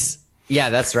 That is,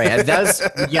 that's right. That was,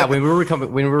 when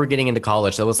we were getting into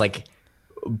college, that was like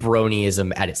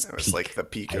bronyism at its peak. It was like the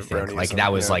peak of bronyism. Like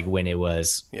that was like when it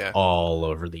was all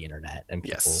over the internet, and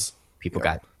people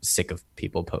got sick of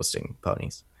people posting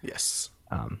ponies. Yes.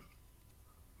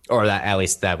 Or that, at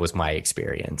least that was my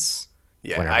experience.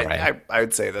 Yeah, I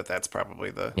would say that's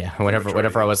probably the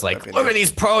whenever I was like, look at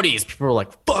these ponies, people were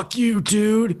like, fuck you,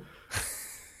 dude.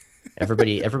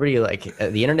 everybody like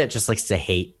the internet just likes to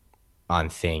hate on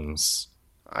things.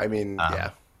 I mean,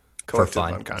 collective for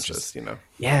fun. Unconscious, you know.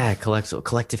 Yeah,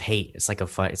 collective hate. It's like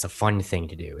it's a fun thing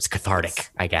to do. It's cathartic,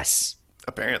 I guess.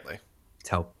 Apparently, it's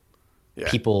how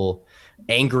people,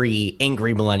 angry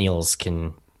millennials,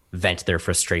 can vent their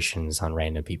frustrations on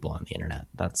random people on the internet.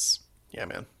 That's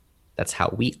That's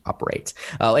how we operate.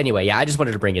 Anyway, I just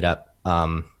wanted to bring it up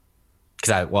because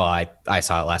I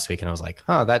saw it last week and I was like,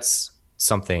 oh, that's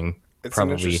something. It's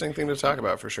an interesting thing to talk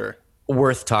about for sure.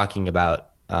 Worth talking about,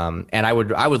 and I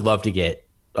would love to get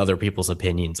other people's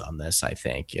opinions on this. I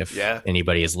think if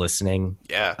anybody is listening,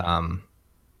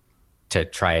 to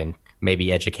try and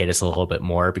maybe educate us a little bit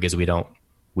more, because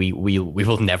we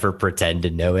will never pretend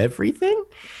to know everything.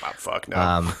 Fuck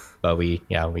no. But we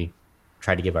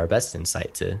try to give our best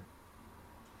insight to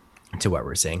to what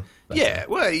we're seeing. But, Yeah,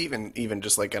 well, even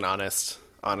just like an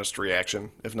honest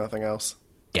reaction, if nothing else.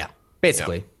 yeah,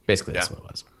 basically that's what it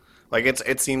was. Like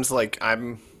it seems like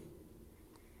I'm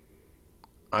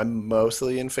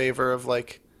mostly in favor of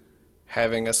like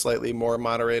having a slightly more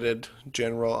moderated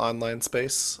general online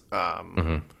space.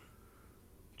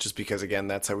 Just because again,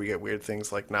 that's how we get weird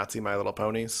things like Nazi My Little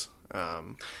Ponies.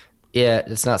 Yeah,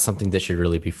 it's not something that should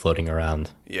really be floating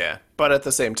around. Yeah, but at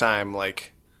the same time,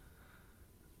 like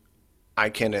I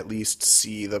can at least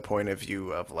see the point of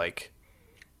view of like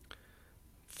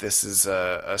this is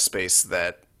a space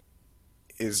that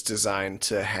is designed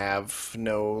to have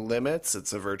no limits.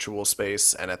 It's a virtual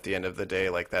space, and at the end of the day,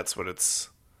 like that's what it's.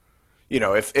 You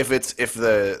know, if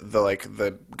the like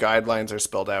the guidelines are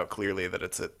spelled out clearly that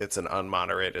it's an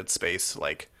unmoderated space,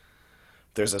 like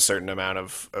there's a certain amount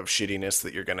of shittiness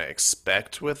that you're gonna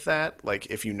expect with that, like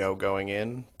if you know going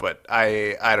in. But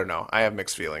I don't know. I have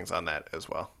mixed feelings on that as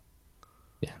well.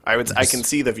 Yeah, I can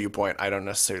see the viewpoint. I don't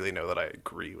necessarily know that I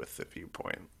agree with the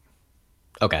viewpoint.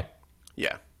 Okay.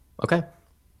 Yeah. Okay.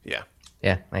 Yeah.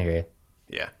 Yeah, I hear you.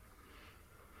 Yeah.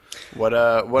 What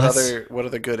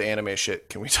other good anime shit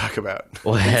can we talk about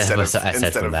instead of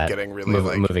getting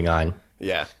really moving on?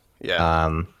 Yeah.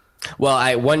 Yeah.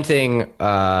 Well, one thing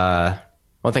I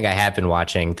have been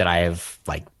watching that I have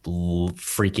like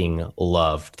freaking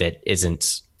loved that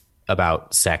isn't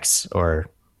about sex or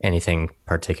anything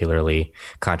particularly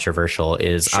controversial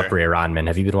is Appare Ranman.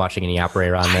 Have you been watching any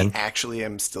Appare Ranman? I actually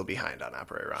am still behind on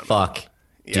Appare Ranman. Fuck.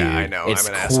 Yeah, dude, I know. It's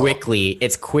I'm an asshole.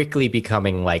 It's quickly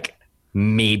becoming like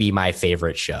maybe my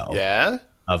favorite show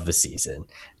of the season.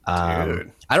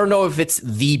 Dude. I don't know if it's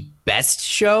the best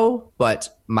show, but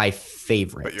my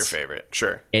favorite. But your favorite,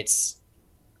 sure. It's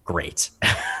great.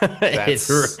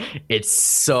 It's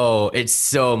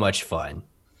so much fun.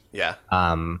 Yeah.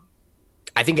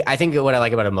 I think what I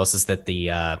like about it most is that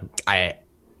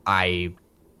I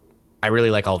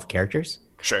really like all the characters.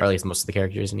 Sure. Or at least most of the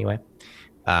characters anyway.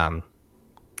 I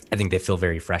think they feel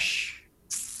very fresh.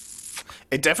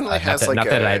 It definitely has not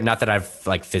that I've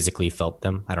like physically felt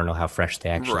them. I don't know how fresh they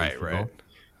actually feel. Right.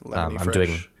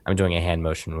 I'm doing a hand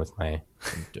motion with my.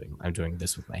 I'm doing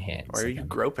this with my hands. Why are you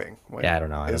groping? What? Yeah, I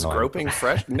don't know. Is groping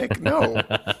fresh, Nick? No.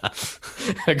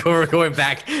 Going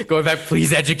back.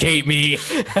 Please educate me.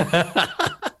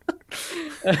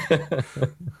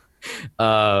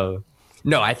 No,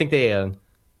 I think they.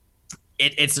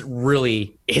 It's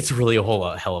really a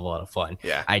hell of a lot of fun.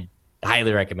 Yeah. I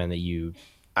highly recommend that you.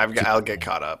 I'll get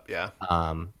caught up. Yeah.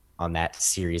 On that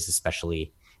series,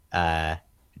 especially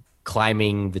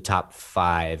climbing the top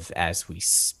 5 as we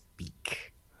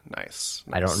speak. Nice.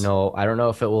 I don't know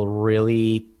if it will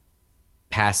really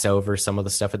pass over some of the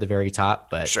stuff at the very top,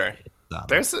 but sure.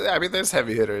 There's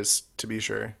heavy hitters to be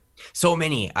sure. So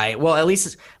many. At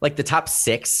least like the top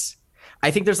 6.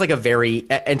 I think there's like a very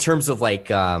in terms of like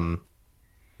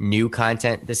new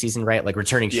content this season, right? Like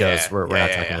returning shows. We're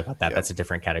not talking about that. Yep. That's a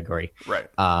different category. Right.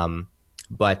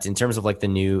 But in terms of like the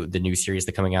new series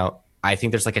that coming out, I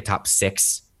think there's like a top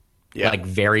 6. Yeah. Like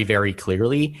very, very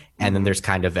clearly. And then there's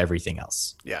kind of everything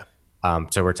else. Yeah.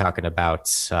 So we're talking about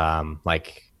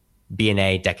like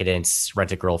BNA, Decadence,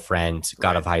 Rent a Girlfriend,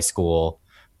 God of High School,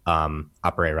 Appare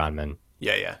Ranman.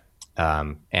 Yeah.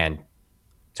 And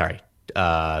sorry,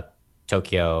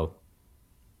 Tokyo.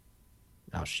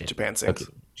 Oh shit. Japan Sinks.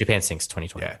 Okay. Japan Sinks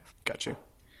 2020. Yeah, got you.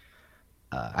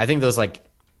 I think those like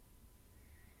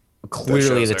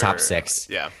clearly the top 6.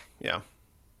 Yeah.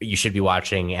 You should be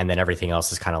watching, and then everything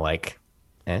else is kind of like,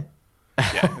 eh.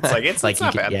 Yeah, it's like it's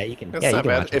not bad. Yeah, you can. It's yeah, not you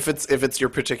can bad if it's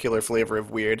your particular flavor of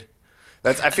weird.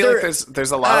 I feel like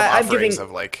there's a lot of offerings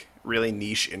of like really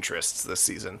niche interests this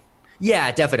season.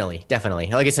 Yeah, definitely.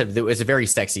 Like I said, it was a very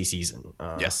sexy season.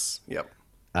 Yes. Yep.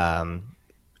 And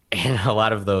a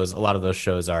lot of those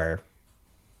shows are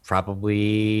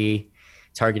probably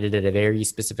targeted at a very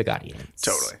specific audience.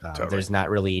 Totally. There's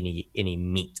not really any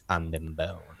meat on them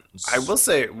bones. I will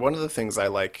say one of the things I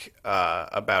like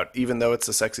about, even though it's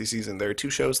a sexy season, there are 2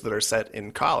 shows that are set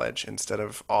in college instead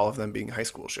of all of them being high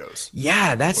school shows.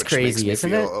 Yeah, that's crazy,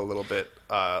 isn't it? Which makes me feel a little bit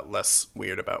less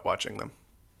weird about watching them.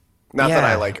 Not that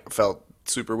I like felt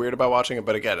super weird about watching it,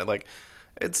 but again, like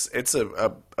it's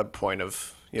a point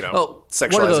of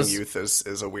sexualizing youth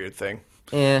is a weird thing.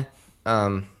 Yeah.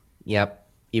 Yep.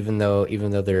 Even though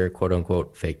they're quote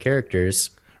unquote fake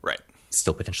characters, right?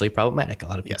 Still potentially problematic. A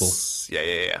lot of people,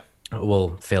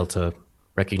 will fail to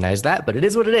recognize that, but it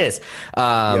is what it is.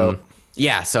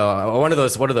 Yeah. So one of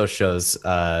those shows,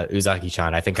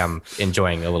 Uzaki-chan, I think I'm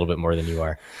enjoying a little bit more than you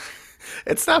are.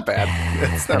 It's not bad.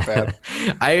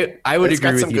 I would agree with you there. It's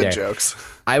got some good jokes.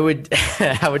 I would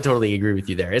totally agree with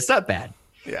you there. It's not bad.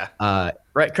 Yeah.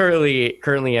 right.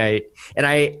 Currently, I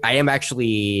am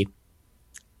actually,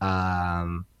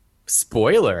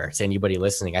 spoiler to anybody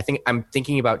listening. I think I'm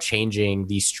thinking about changing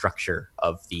the structure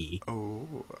of the Oh,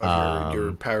 of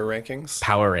your power rankings?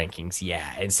 power rankings.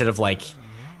 Yeah, instead of like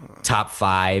top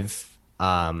five,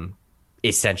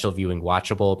 essential viewing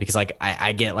watchable, because like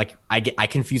I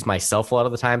confuse myself a lot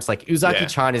of the times. Like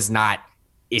Uzaki-chan is not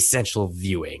essential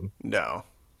viewing. No.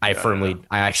 I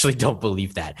actually don't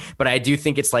believe that, but I do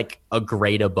think it's like a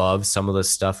grade above some of the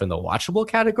stuff in the watchable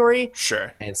category.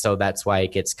 Sure. And so that's why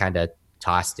it gets kind of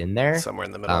tossed in there, Somewhere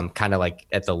in the middle. kind of like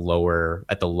at the lower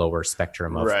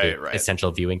spectrum of the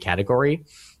essential viewing category.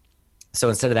 So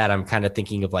instead of that, I'm kind of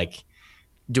thinking of like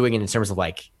doing it in terms of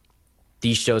like,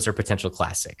 these shows are potential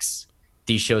classics.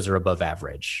 These shows are above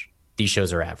average. These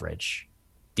shows are average.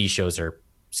 These shows are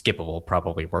skippable.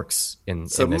 Probably works in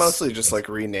So in this mostly case. just like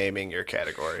renaming your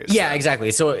categories. Yeah,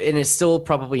 exactly. So and it's still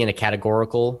probably in a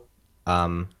categorical.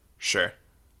 Sure.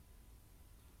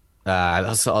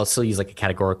 I'll still use like a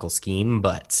categorical scheme,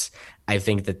 but I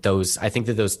think that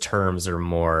those terms are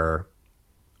more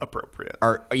Appropriate.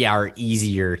 are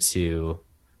easier to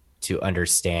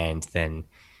understand than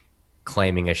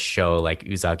claiming a show like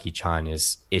Uzaki-chan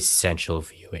is essential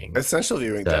viewing. Essential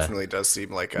viewing definitely does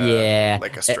seem like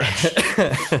a stretch.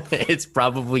 It's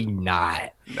probably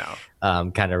not.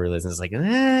 No. Kind of realism is like,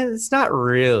 it's not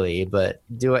really, but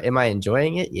am I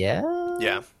enjoying it? Yeah.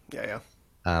 Yeah.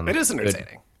 It is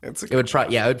entertaining. It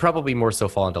would probably more so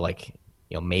fall into like,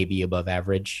 maybe above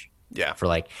average. Yeah. For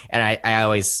like, and I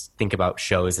always think about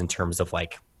shows in terms of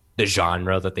like the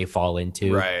genre that they fall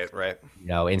into. Right.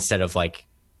 Instead of like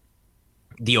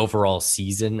the overall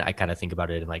season, I kind of think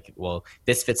about it in like, well,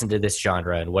 this fits into this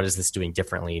genre, and what is this doing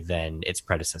differently than its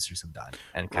predecessors have done?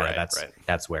 And kind of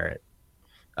that's where it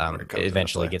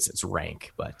eventually gets its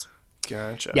rank. But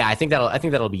gotcha. Yeah, I think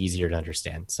that'll be easier to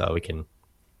understand, so we can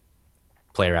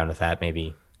play around with that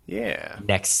maybe. Yeah.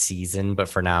 Next season, but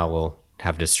for now we'll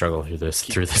have to struggle through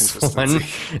this one.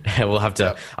 And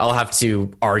I'll have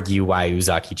to argue why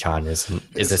Uzaki-chan is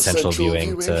essential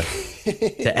viewing to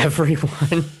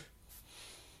everyone.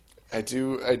 I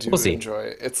do enjoy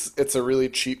it. It's a really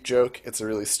cheap joke. It's a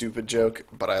really stupid joke,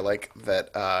 but I like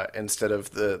that instead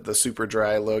of the super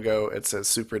dry logo, it says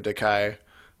Super Dekai,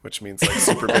 which means like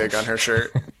super big on her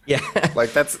shirt. Yeah.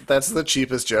 Like that's the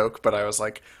cheapest joke, but I was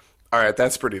like, all right,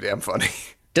 that's pretty damn funny.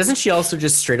 Doesn't she also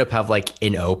just straight up have like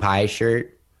an Opie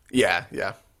shirt? Yeah.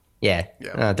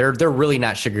 They're really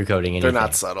not sugarcoating anything. They're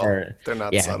not subtle. They're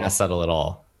not subtle. Not subtle at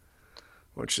all.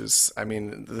 Which is, I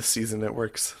mean, this season it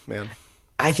works, man.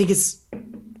 I think it's,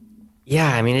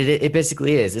 yeah, I mean, it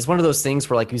basically is. It's one of those things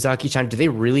where like Uzaki-chan, do they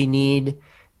really need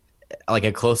like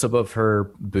a close up of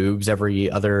her boobs every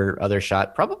other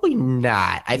shot? Probably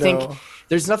not. I think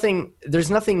there's nothing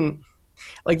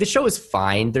like the show is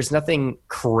fine. There's nothing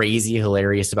crazy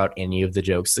hilarious about any of the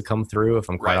jokes that come through. If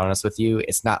I'm quite honest with you,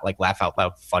 it's not like laugh out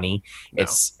loud funny. No.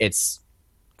 It's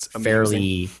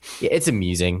fairly, it's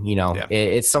amusing.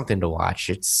 It's something to watch.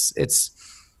 It's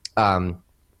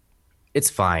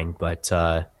fine, but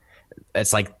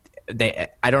it's like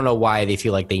I don't know why they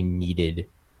feel like they needed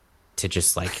to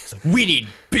just like we need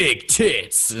big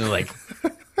tits. And like,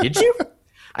 did you?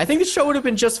 I think the show would have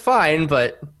been just fine,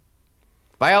 but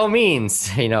by all means,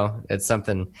 it's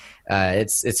something.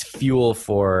 It's fuel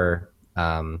for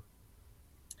some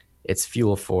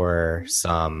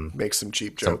make some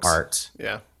cheap jokes, some art.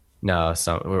 Yeah. No,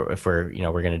 if we're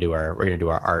gonna do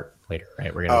our art later,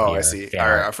 right? We're gonna. I see. For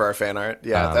our fan art,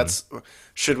 yeah. That's.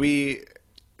 Should we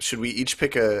each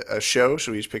pick a show?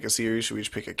 Should we each pick a series? Should we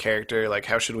each pick a character? Like,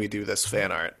 how should we do this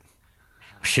fan art?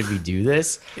 Should we do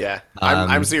this? Yeah,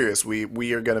 I'm serious.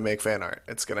 We are gonna make fan art.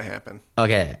 It's gonna happen.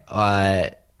 Okay.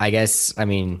 I guess. I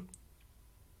mean,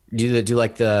 you want to do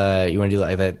like the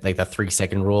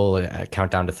 3-second rule?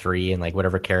 Count down to 3, and like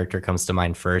whatever character comes to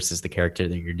mind first is the character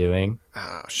that you're doing.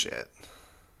 Oh shit.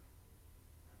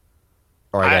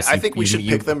 Or I think we should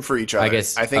pick them for each other. I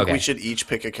think okay. we should each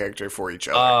pick a character for each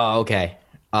other. Oh, okay.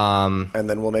 And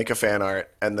then we'll make a fan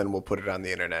art, and then we'll put it on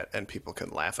the internet, and people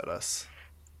can laugh at us.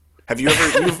 Have you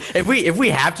ever? if we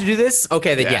have to do this,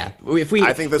 okay, then yeah.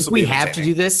 I think this will be have to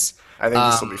do this. I think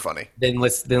this will be funny. Then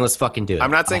let's fucking do it.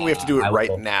 I'm not saying we have to do it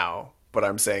right now, but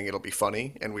I'm saying it'll be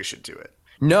funny, and we should do it.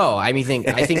 No, I think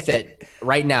that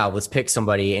right now let's pick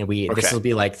somebody, and this will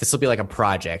be like a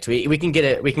project. We can get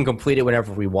it, we can complete it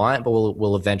whenever we want, but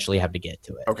we'll eventually have to get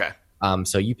to it. Okay.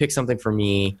 So you pick something for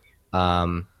me,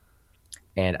 and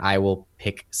I will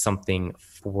pick something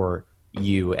for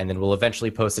you, and then we'll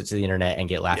eventually post it to the internet and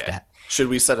get laughed at. Should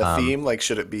we set a theme? Like,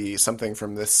 should it be something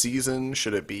from this season?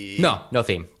 Should it be no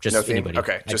theme? Just no theme? anybody.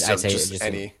 Okay, just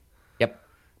any. Yep.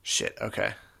 Shit.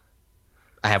 Okay.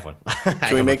 I have one.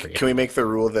 Can we make the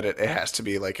rule that it has to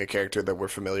be like a character that we're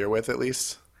familiar with at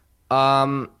least?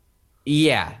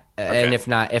 Yeah, and Okay. if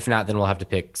not, then we'll have to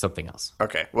pick something else.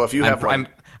 Okay. Well, if you have one,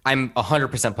 I'm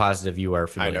 100% positive you are I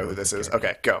familiar. know who with this is. character.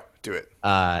 Okay, go. Do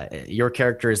it. Your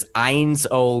character is Eins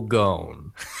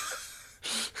Olgone.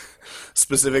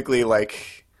 Specifically,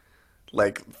 like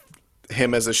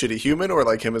him as a shitty human, or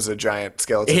like him as a giant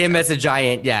skeleton. Him as a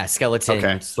giant, skeleton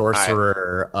Okay.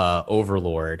 sorcerer,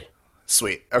 overlord.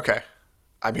 Sweet. Okay.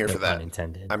 I'm here No for that. pun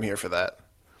intended. I'm here for that.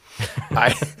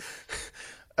 I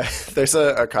there's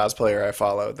a cosplayer I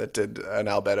follow that did an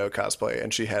Albedo cosplay,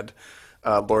 and she had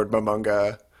Lord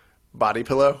Momonga body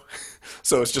pillow.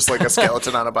 So it's just like a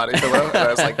skeleton on a body pillow. And I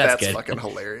was like, that's good. fucking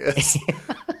hilarious.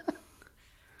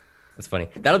 That's funny.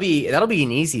 That'll be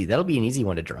an easy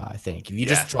one to draw. I think if you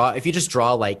just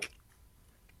draw like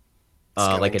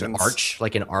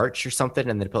an arch or something,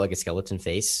 and then put like a skeleton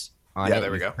face on it.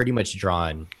 There we go. Pretty much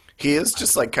drawn. He is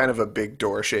just like kind of a big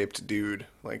door shaped dude.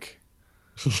 Like,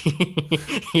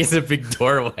 He's a big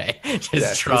doorway.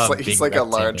 he's like a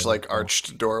large, like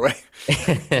arched doorway.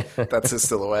 That's his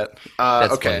silhouette.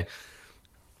 That's okay.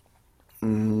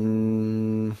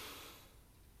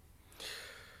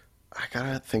 I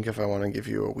gotta think if I want to give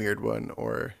you a weird one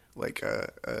or like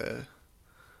a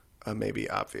maybe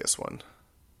obvious one.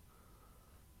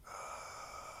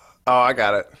 Oh, I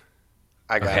got it.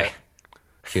 I got Okay.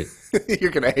 Shoot. it.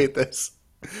 You're gonna hate this.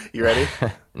 You ready?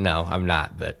 No, I'm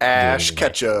not. But Ash do it anyway.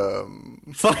 Ketchum.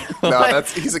 Fuck, No, what?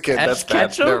 he's a kid. Ash That's bad.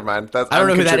 Ketchum? Never mind. I don't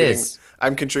know who that is.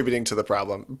 I'm contributing to the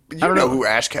problem. You don't know know. who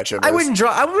Ash Ketchum is. I wouldn't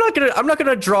draw. I'm not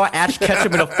gonna draw Ash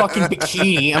Ketchum in a fucking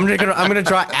bikini. I'm gonna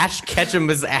draw Ash Ketchum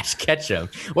as Ash Ketchum.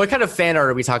 What kind of fan art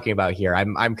are we talking about here?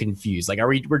 I'm confused. Like,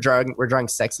 we're drawing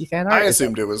sexy fan art? I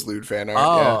assumed it was lewd fan art.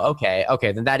 Oh, okay.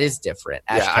 Then that is different.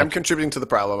 Ash Yeah, I'm Ketchum. contributing to the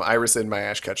problem. I rescind my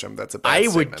Ash Ketchum. That's a bad I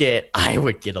would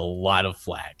statement. get a lot of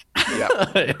flack Yeah.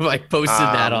 if I posted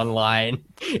that online,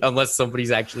 unless somebody's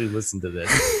actually listened to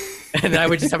this. And I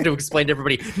would just have to explain to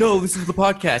everybody, no, this is the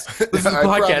podcast. This is the I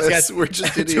podcast, promise, guys. we're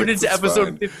just idiots. Tune into It's episode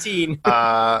fine. 15.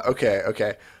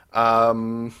 Okay.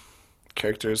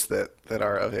 Characters that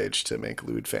are of age to make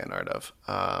lewd fan art of.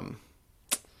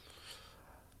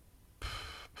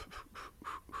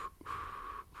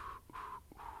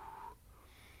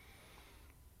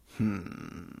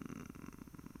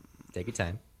 Take your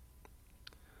time.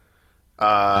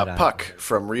 Puck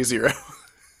from ReZero.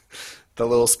 The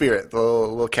little spirit, the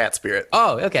little cat spirit.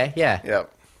 Oh, okay, yeah.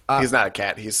 Yep. He's not a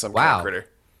cat. He's some kind Wow. of critter.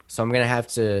 So I'm gonna have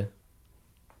to.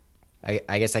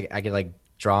 I guess I could like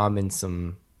draw him in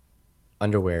some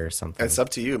underwear or something. It's up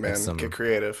to you, man. some- Get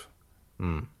creative.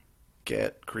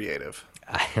 Get creative.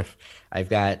 I've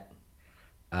got.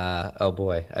 Oh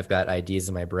boy, I've got ideas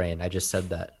in my brain. I just said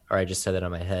that, or I just said it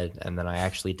on my head, and then I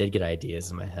actually did get ideas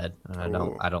in my head, and I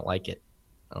don't like it.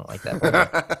 I don't like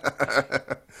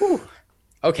that. Whew.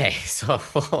 Okay, so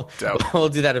Dope. we'll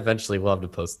do that eventually. We'll have to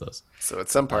post those. So at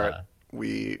some part,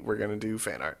 we're gonna do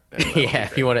fan art. And that'll be Yeah, if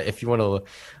great. you want to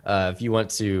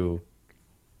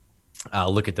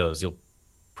look at those, you'll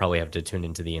probably have to tune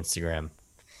into the Instagram.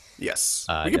 Yes,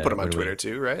 we can put them on when we- Twitter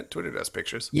too, right? Twitter does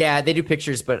pictures. Yeah, they do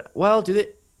pictures, but well, do they?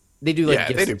 They do like Yeah,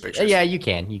 gifs they do and shit. pictures. Yeah, you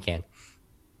can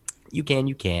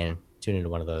tune into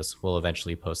one of those. We'll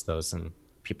eventually post those, and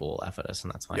people will laugh at us,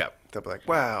 and that's fine. Yeah, they'll be like,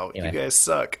 "Wow, Anyway. you guys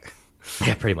suck."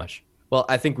 Yeah, pretty much. Well,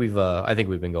 I think we've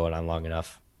been going on long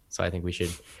enough, so I think we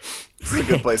should. This is a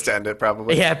good place to end it,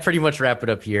 probably. Yeah, pretty much wrap it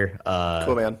up here.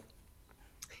 Cool, man.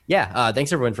 Yeah,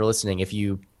 thanks everyone for listening. If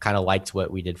you kind of liked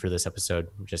what we did for this episode,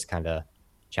 we just kind of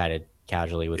chatted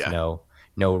casually with Yeah.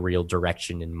 no real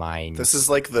direction in mind. This is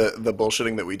like the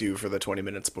bullshitting that we do for the 20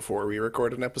 minutes before we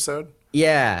record an episode.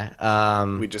 Yeah.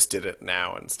 We just did it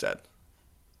now instead.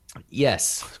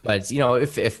 Yes, but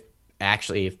if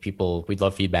people, we'd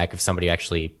love feedback if somebody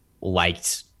actually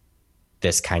liked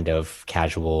this kind of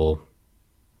casual,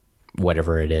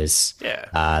 whatever it is.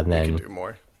 Yeah, we then can do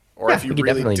more. Or Yeah, if you we could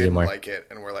really definitely do didn't more. like it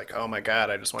and we're like, "Oh my god,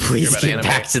 I just want to hear please about get anime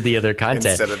back to the other content.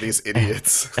 instead of these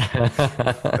idiots,"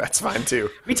 that's fine too.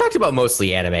 We talked about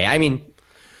mostly anime. I mean,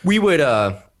 we would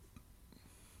if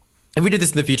we did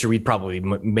this in the future, we'd probably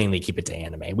mainly keep it to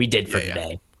anime. We did for Yeah.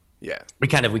 today. Yeah, We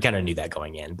kind of knew that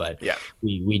going in, but Yeah.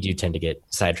 we do tend to get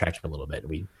sidetracked a little bit.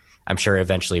 I'm sure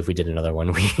eventually if we did another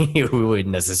one, we wouldn't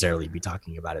necessarily be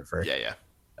talking about it for yeah.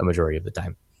 a majority of the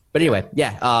time. But anyway,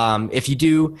 yeah. If you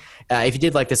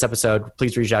did like this episode,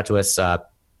 please reach out to us at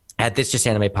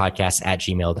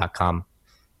thisjustanimepodcast@gmail.com.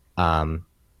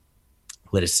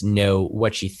 Let us know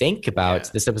what you think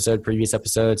about this episode, previous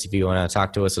episodes. If you want to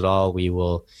talk to us at all, we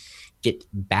will get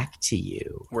back to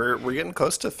you. We're getting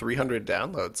close to 300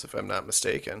 downloads, if I'm not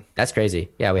mistaken. That's crazy.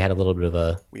 Yeah, we had a little bit of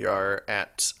a We are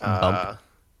at bump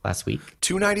last week.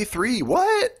 293.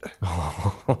 What?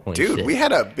 Holy Dude, shit. we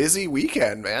had a busy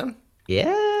weekend, man.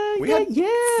 We had yeah.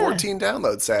 14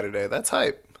 downloads Saturday. That's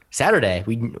hype. Saturday.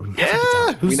 We never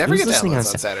get listening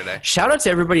downloads on Saturday. Shout out to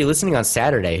everybody listening on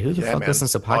Saturday. Who the fuck Man.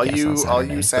 listens to podcasts on Saturday? All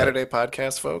you Saturday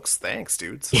podcast folks, thanks,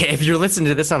 dudes. Yeah, if you're listening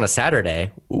to this on a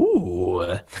Saturday,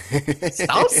 ooh,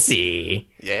 saucy.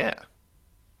 Yeah.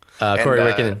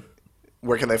 Corey,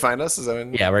 where can they find us? Is that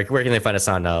where can they find us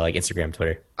on like Instagram,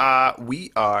 Twitter?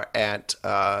 We are at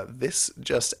This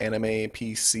Just Anime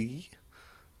PC.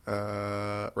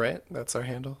 Right? That's our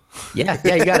handle. Yeah,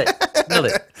 you got it. Nailed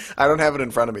it. I don't have it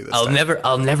in front of me this time.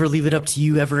 I'll never leave it up to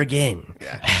you ever again.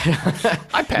 Yeah.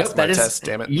 I passed my test,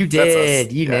 damn it. You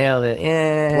did. You nailed it.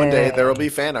 Yeah. One day there will be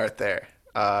fan art there.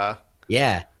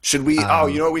 Yeah. Should we? You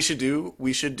know what we should do?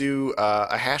 We should do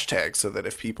a hashtag so that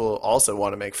if people also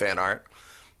want to make fan art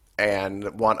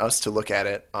and want us to look at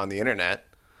it on the internet,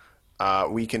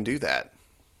 we can do that.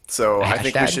 So I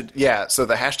think we should. Yeah. So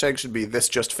the hashtag should be this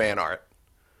just fan art.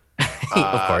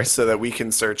 Of course. So that we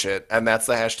can search it, and that's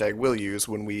the hashtag we'll use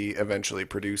when we eventually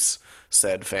produce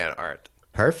said fan art.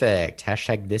 Perfect.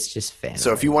 Hashtag this just fan So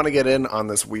art. if you want to get in on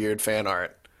this weird fan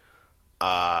art,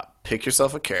 pick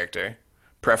yourself a character,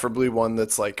 preferably one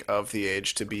that's like of the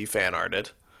age to be fan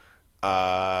arted.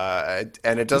 And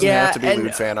it doesn't have to be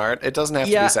lewd fan art. It doesn't have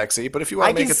to be sexy, but if you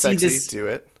want to make it sexy, do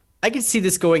it. I can see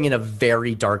this going in a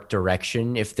very dark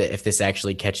direction if this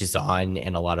actually catches on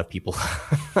and a lot of people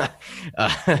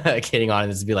getting on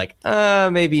this and be like,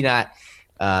 maybe not.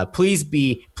 Please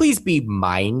be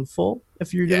mindful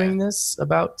if you're doing this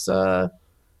about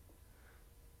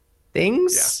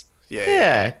things.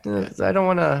 Yeah. I don't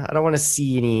want to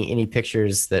see any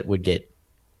pictures that would get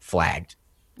flagged.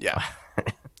 Yeah.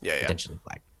 Potentially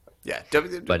flagged. Yeah,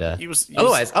 but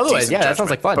otherwise, that sounds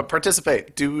like fun. But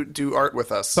participate, do art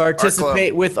with us.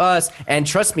 Participate with us, and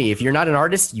trust me, if you're not an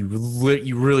artist, you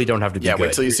really don't have to be good.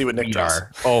 Wait till you see what Nick does.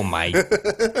 Oh my,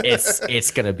 it's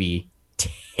gonna be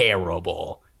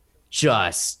terrible.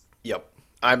 Just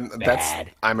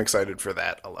I'm excited for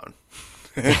that alone.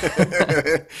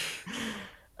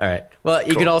 All right. Well,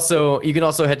 you can also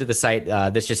head to the site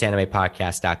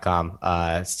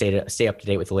thisjustanimepodcast.com. Stay up to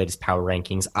date with the latest power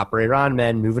rankings. Operator on,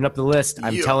 man, moving up the list.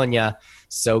 I'm telling you,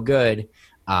 so good.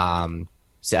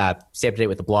 Stay up to date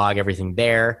with the blog, everything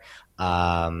there.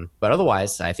 But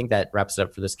otherwise, I think that wraps it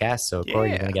up for this cast. So Corey,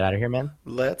 you're gonna get out of here, man.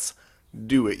 Let's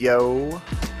do it, yo.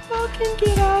 Fucking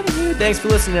get out of here. Thanks for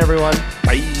listening, everyone.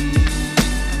 Bye.